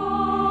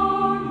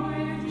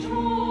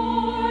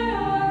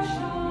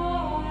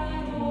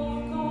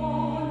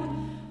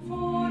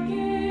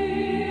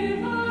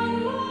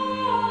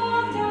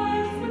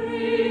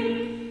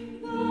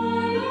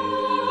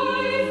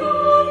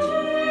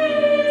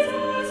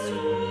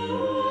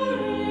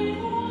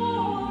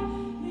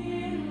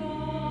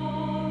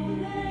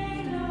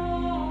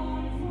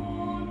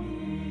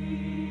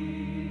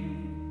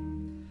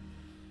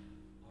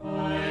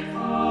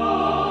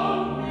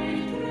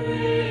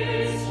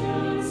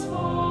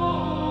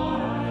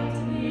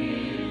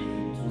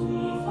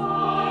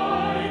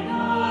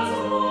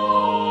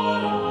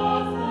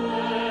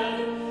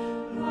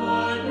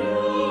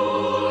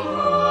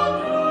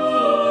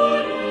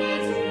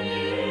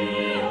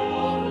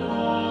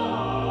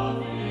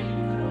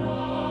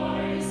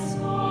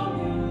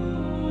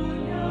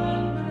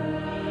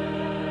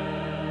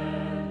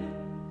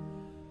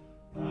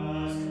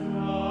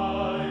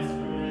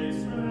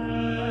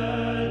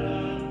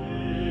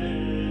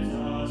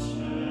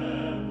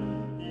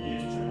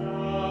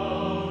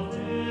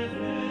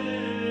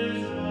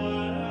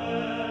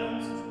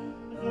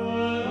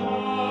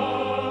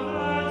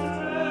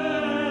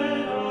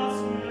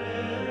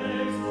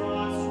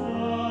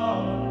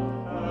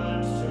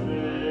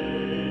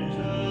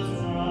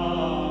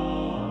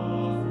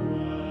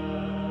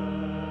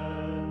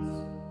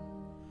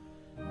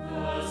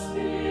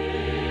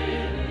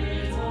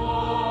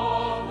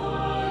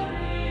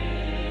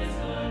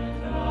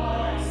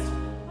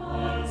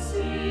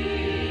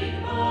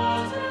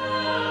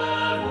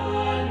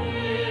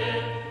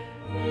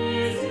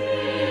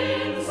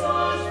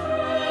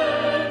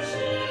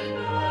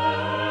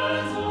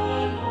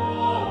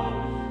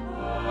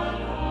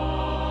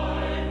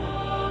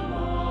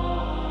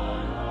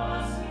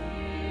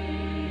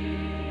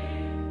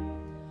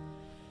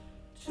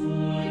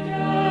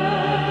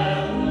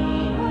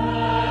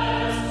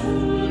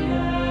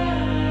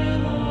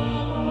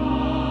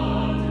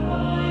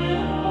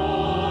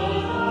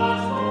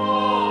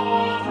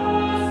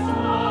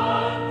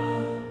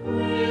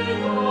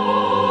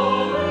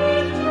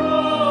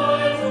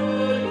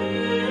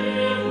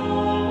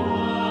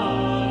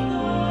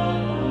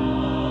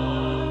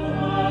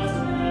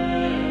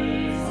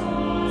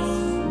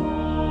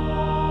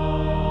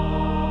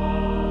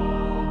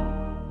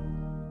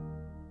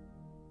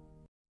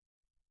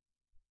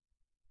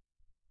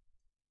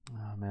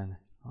Amen.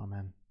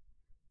 Amen.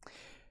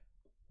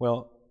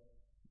 Well,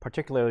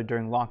 particularly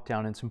during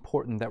lockdown, it's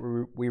important that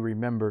we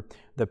remember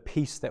the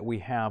peace that we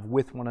have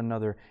with one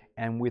another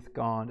and with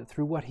God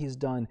through what He's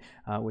done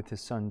with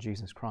His Son,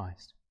 Jesus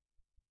Christ.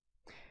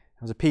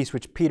 It was a peace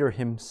which Peter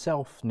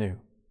himself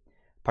knew,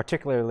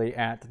 particularly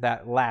at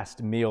that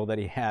last meal that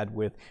he had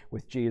with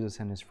Jesus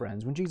and his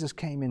friends. When Jesus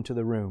came into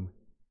the room,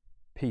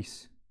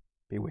 peace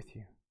be with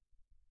you.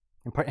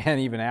 And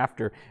even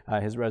after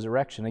His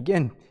resurrection,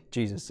 again,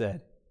 Jesus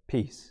said,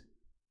 peace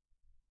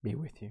be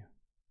with you.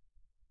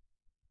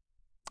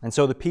 And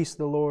so the peace of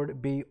the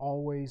Lord be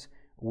always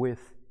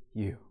with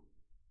you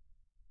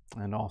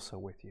and also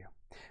with you.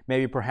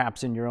 Maybe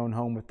perhaps in your own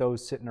home with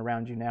those sitting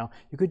around you now,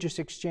 you could just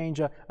exchange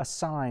a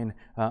sign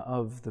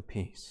of the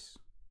peace.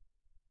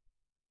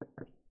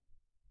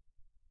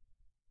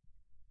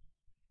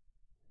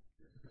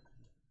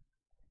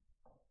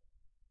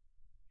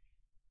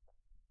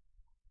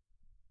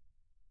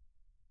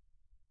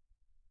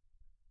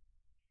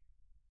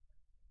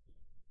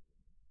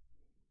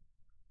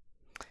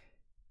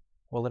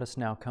 Well, let us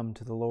now come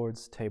to the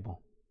Lord's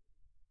table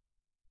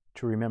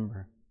to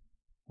remember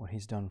what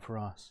He's done for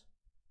us.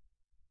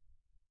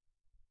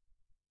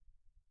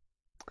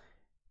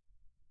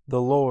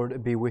 The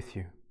Lord be with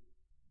you,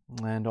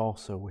 and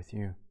also with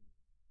you.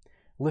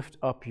 Lift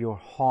up your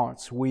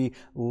hearts. We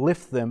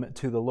lift them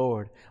to the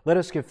Lord. Let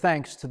us give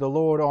thanks to the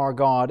Lord our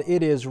God.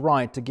 It is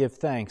right to give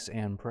thanks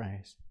and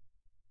praise.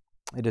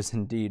 It is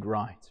indeed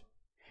right.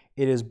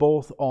 It is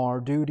both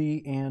our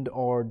duty and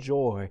our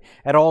joy,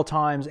 at all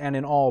times and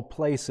in all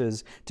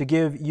places, to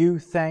give you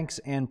thanks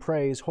and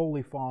praise,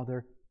 Holy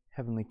Father,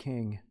 Heavenly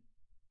King,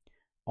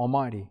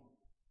 Almighty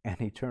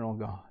and eternal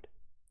God,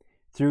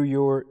 through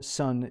your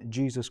Son,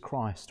 Jesus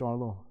Christ, our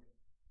Lord.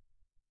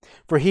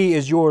 For He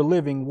is your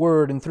living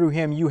Word, and through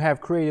Him you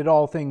have created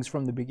all things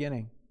from the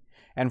beginning,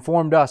 and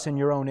formed us in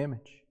your own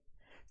image.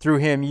 Through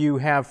Him you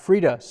have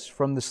freed us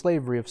from the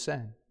slavery of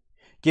sin,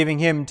 giving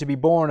Him to be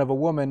born of a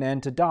woman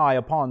and to die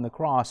upon the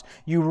cross.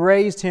 You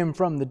raised Him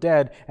from the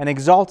dead and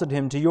exalted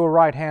Him to your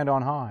right hand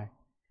on high.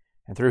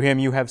 And through Him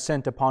you have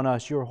sent upon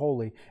us your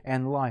holy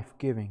and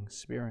life-giving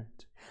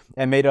Spirit,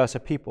 and made us a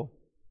people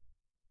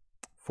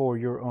for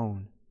your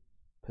own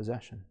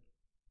possession.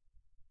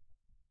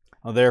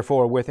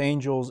 Therefore, with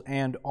angels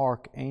and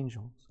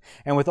archangels,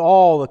 and with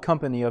all the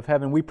company of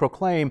heaven, we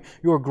proclaim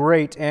your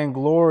great and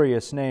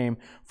glorious name,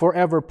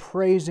 forever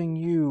praising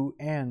you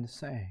and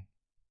saying,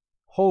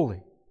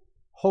 Holy,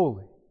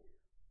 holy,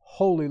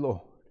 holy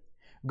Lord,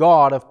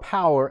 God of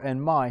power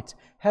and might,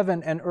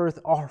 heaven and earth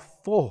are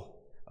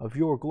full of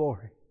your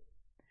glory.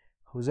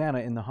 Hosanna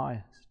in the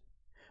highest.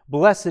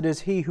 Blessed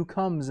is he who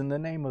comes in the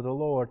name of the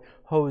Lord.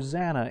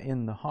 Hosanna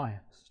in the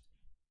highest.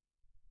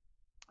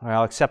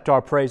 I'll accept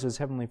our praises,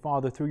 Heavenly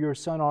Father, through your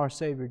Son, our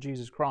Savior,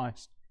 Jesus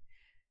Christ.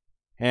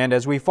 And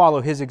as we follow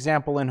His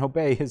example and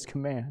obey His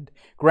command,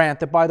 grant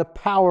that by the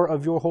power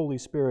of your Holy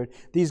Spirit,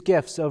 these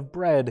gifts of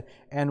bread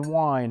and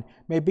wine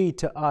may be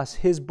to us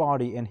His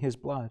body and His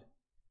blood,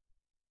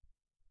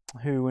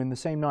 who in the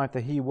same night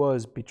that He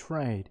was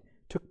betrayed,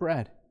 took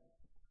bread,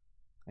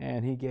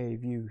 and He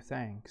gave you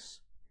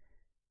thanks.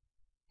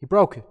 He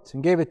broke it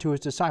and gave it to His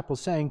disciples,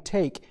 saying,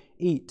 Take,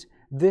 eat,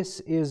 this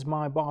is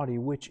my body,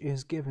 which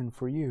is given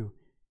for you.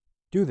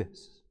 Do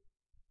this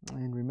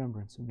in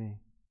remembrance of me.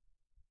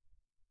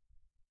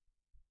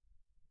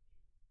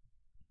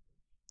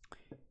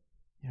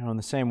 In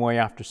the same way,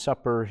 after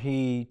supper,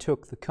 He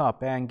took the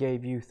cup and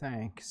gave you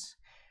thanks.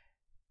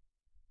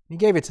 He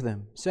gave it to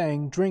them,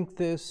 saying, Drink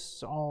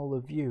this, all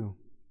of you.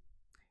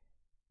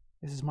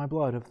 This is my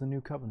blood of the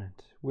new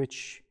covenant,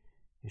 which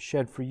is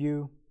shed for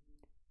you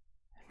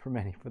and for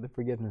many for the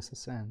forgiveness of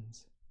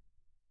sins.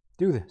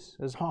 Do this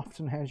as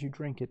often as you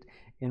drink it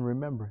in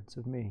remembrance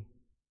of me.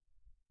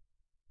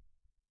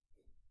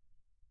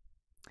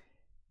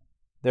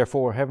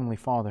 Therefore, Heavenly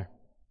Father,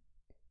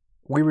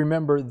 we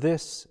remember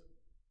this,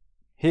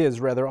 His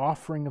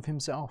offering of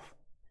Himself,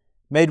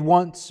 made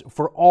once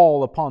for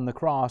all upon the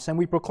cross, and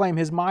we proclaim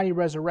His mighty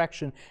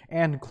resurrection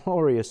and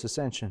glorious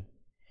ascension.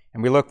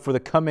 And we look for the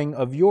coming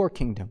of your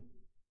kingdom.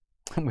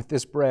 And with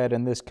this bread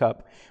and this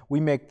cup,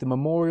 we make the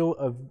memorial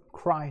of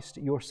Christ,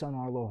 your Son,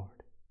 our Lord.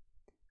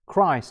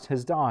 Christ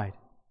has died.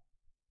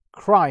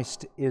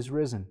 Christ is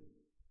risen.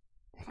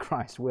 And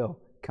Christ will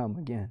come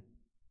again.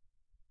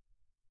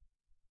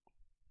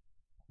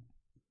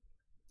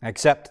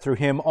 Accept through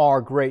Him,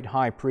 our great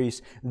high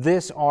priest,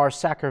 this our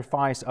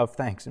sacrifice of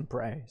thanks and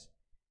praise.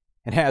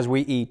 And as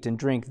we eat and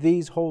drink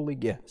these holy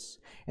gifts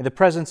in the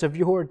presence of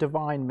your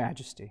divine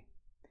majesty,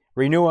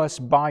 renew us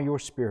by your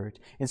Spirit,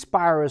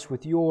 inspire us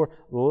with your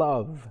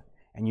love,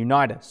 and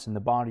unite us in the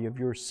body of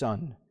your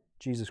Son,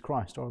 Jesus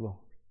Christ our Lord.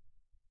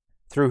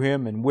 Through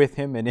Him and with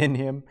Him and in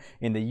Him,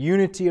 in the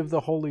unity of the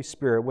Holy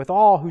Spirit, with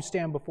all who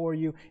stand before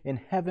you in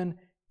heaven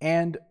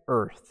and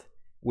earth,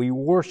 we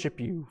worship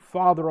you,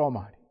 Father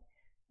Almighty,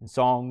 in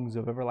songs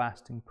of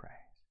everlasting praise.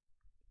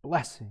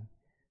 Blessing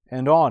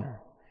and honor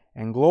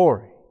and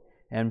glory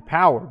and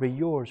power be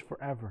yours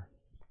forever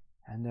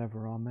and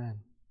ever.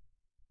 Amen.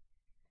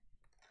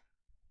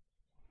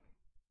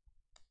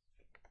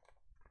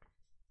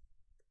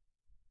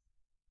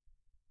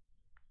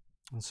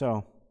 And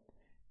so,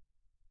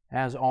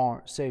 as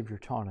our Savior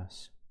taught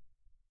us,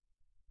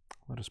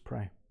 let us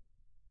pray.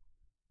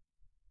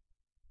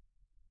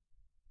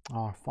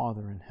 Our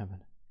Father in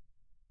heaven,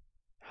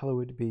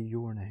 hallowed be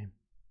your name.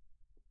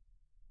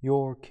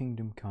 Your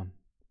kingdom come,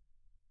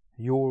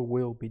 your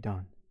will be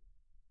done,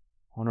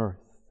 on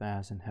earth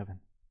as in heaven.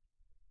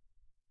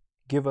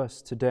 Give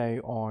us today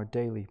our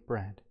daily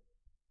bread,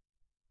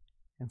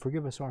 and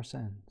forgive us our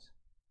sins,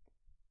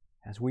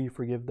 as we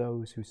forgive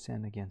those who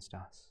sin against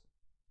us.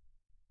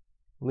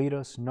 Lead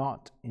us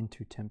not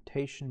into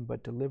temptation,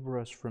 but deliver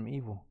us from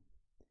evil.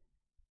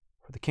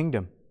 For the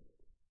kingdom,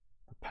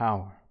 the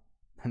power,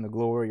 and the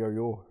glory are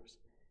yours,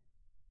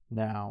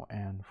 now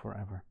and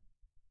forever.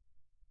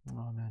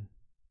 Amen.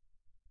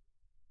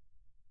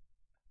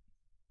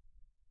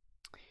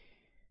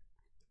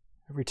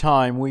 Every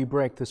time we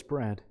break this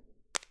bread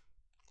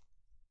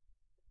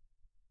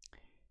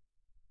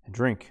and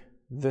drink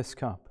this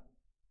cup,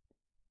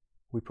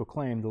 we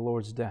proclaim the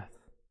Lord's death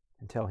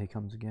until He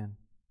comes again.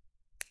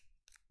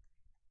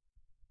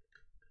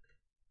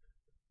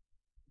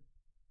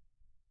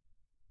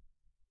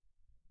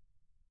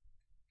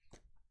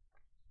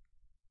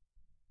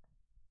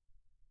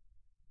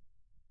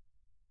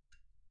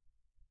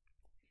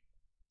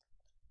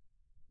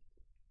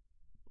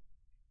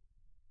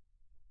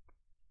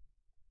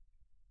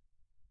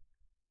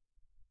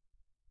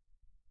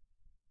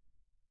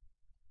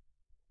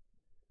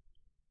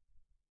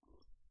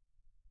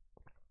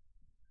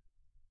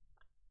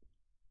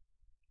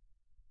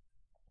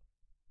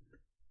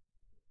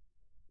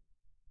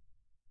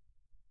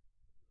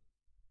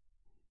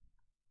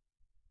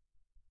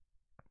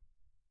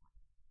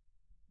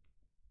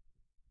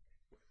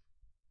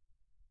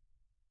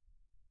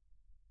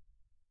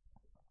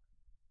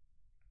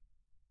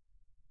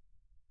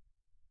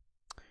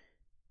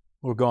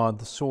 Lord God,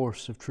 the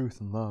source of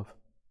truth and love,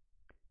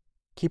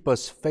 keep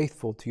us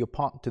faithful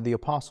to the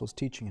apostles'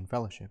 teaching and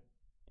fellowship,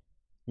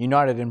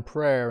 united in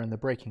prayer and the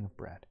breaking of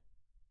bread,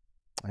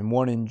 and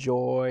one in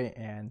joy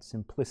and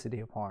simplicity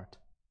of heart.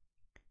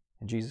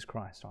 In Jesus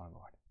Christ our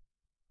Lord.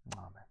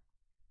 Amen.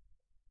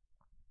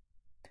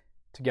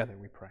 Together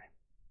we pray.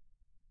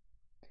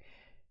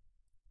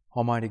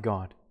 Almighty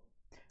God,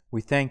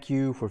 we thank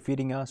you for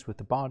feeding us with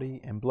the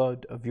body and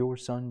blood of your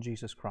Son,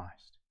 Jesus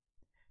Christ.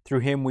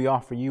 Through him we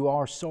offer you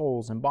our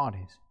souls and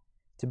bodies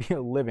to be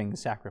a living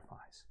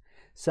sacrifice.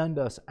 Send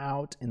us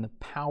out in the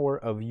power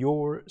of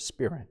your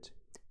Spirit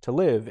to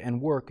live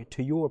and work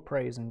to your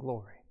praise and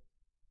glory.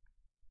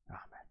 Amen.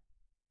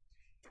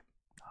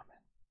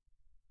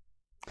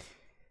 Amen.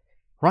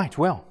 Right,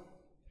 well,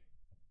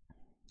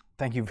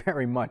 thank you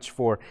very much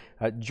for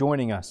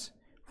joining us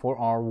for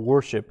our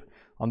worship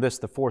on this,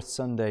 the fourth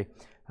Sunday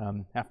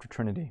after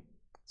Trinity.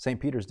 St.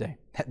 Peter's Day,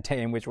 that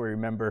day in which we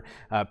remember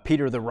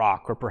Peter the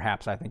Rock, or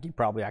perhaps I think he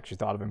probably actually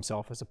thought of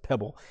himself as a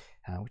pebble,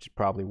 which is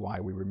probably why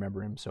we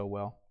remember him so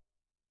well.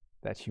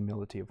 That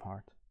humility of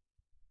heart.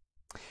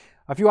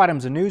 A few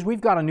items of news.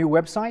 We've got a new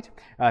website.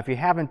 If you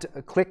haven't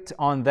clicked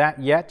on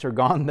that yet or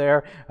gone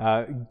there,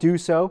 do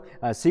so.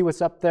 See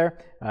what's up there.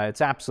 It's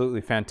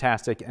absolutely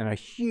fantastic, and a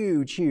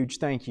huge, huge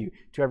thank you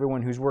to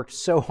everyone who's worked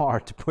so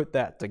hard to put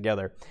that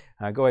together.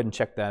 Go ahead and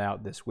check that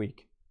out this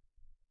week.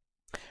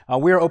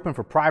 We are open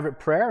for private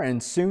prayer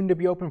and soon to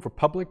be open for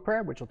public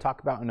prayer, which we'll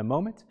talk about in a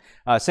moment.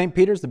 St.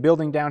 Peter's, the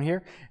building down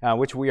here,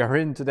 which we are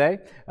in today,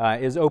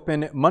 is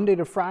open Monday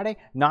to Friday,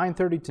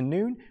 9:30 to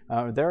noon,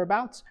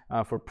 thereabouts,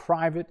 for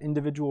private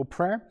individual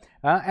prayer.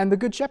 And the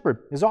Good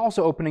Shepherd is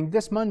also opening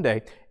this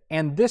Monday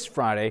and this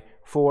Friday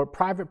for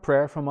private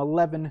prayer from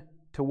 11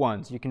 to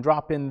 1. So you can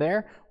drop in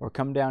there or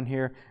come down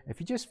here if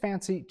you just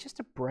fancy just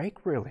a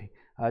break, really.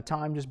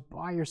 Time just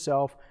by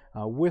yourself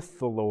with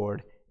the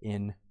Lord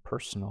in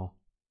personal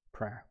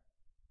prayer.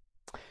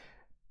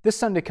 This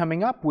Sunday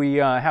coming up, we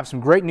have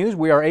some great news.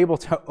 We are able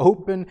to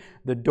open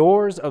the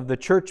doors of the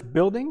church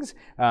buildings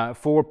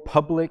for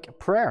public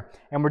prayer.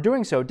 And we're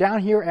doing so down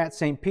here at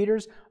St.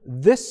 Peter's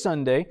this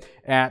Sunday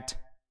at,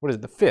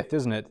 the 5th,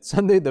 isn't it?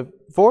 Sunday the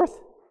 4th?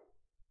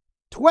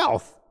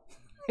 12th.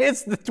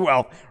 It's the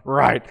 12th.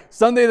 Right.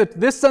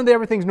 This Sunday,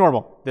 everything's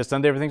normal. This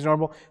Sunday, everything's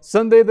normal.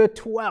 Sunday the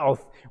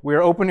 12th, we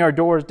are opening our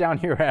doors down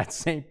here at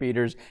St.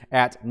 Peter's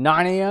at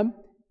 9 a.m.,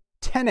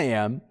 10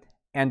 a.m.,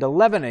 and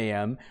 11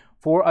 a.m.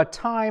 for a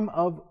time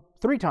of,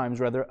 3 times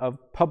rather, of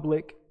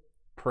public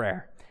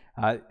prayer.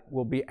 It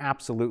will be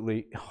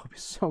absolutely, it'll be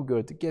so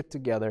good to get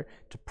together,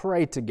 to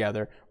pray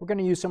together. We're going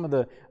to use some of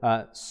the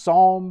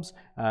Psalms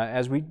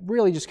as we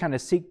really just kind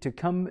of seek to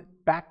come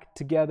back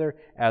together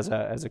as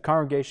a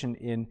congregation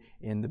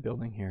in the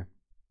building here.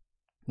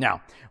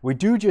 Now, we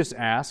do just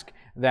ask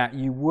that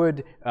you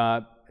would,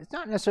 it's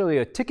not necessarily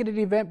a ticketed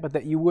event, but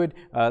that you would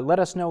let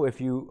us know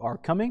if you are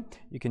coming.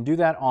 You can do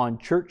that on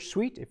Church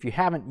Suite. If you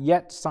haven't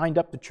yet signed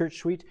up to Church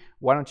Suite,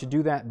 why don't you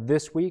do that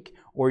this week?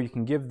 Or you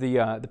can give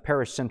the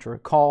Parish Center a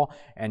call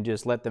and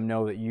just let them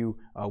know that you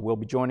will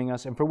be joining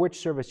us and for which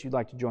service you'd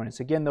like to join us.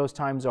 Again, those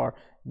times are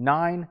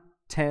 9,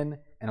 10,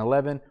 and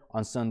 11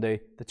 on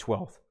Sunday the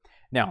 12th.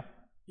 Now,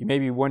 You may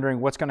be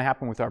wondering what's going to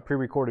happen with our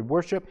pre-recorded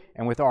worship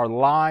and with our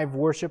live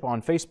worship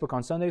on Facebook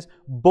on Sundays.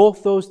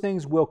 Both those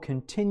things will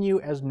continue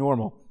as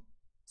normal.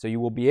 So you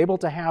will be able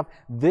to have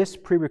this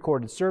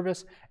pre-recorded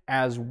service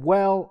as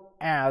well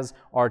as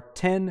our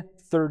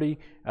 10:30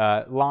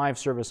 live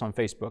service on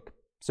Facebook.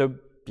 So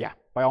yeah,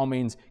 by all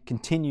means,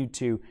 continue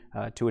to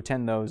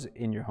attend those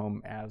in your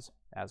home as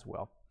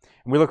well.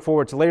 And we look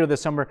forward to later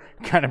this summer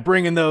kind of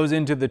bringing those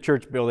into the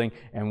church building,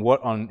 and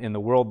what in the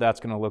world that's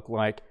going to look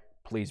like.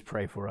 Please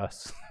pray for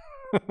us.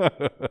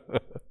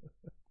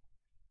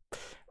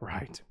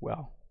 Right.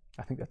 Well,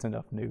 I think that's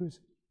enough news.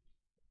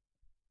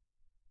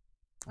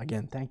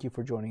 Again, thank you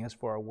for joining us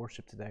for our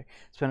worship today.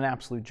 It's been an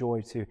absolute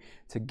joy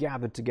to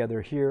gather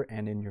together here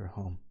and in your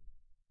home.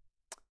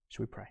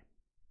 Should we pray?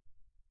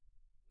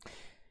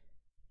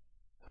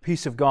 The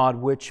peace of God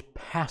which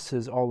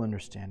passes all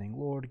understanding,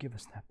 Lord, give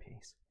us that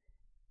peace.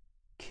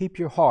 Keep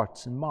your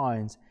hearts and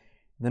minds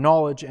in the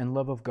knowledge and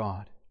love of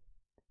God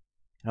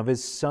and of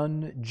His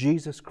Son,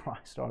 Jesus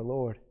Christ, our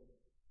Lord.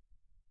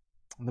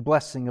 And the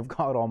blessing of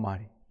God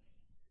Almighty,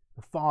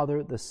 the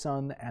Father, the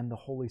Son, and the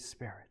Holy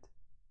Spirit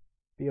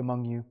be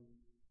among you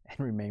and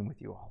remain with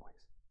you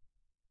always.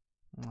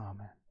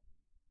 Amen.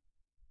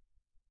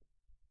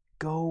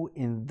 Go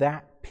in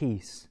that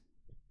peace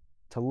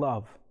to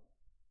love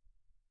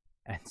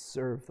and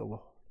serve the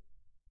Lord.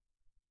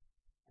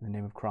 In the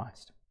name of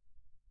Christ.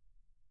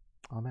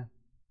 Amen.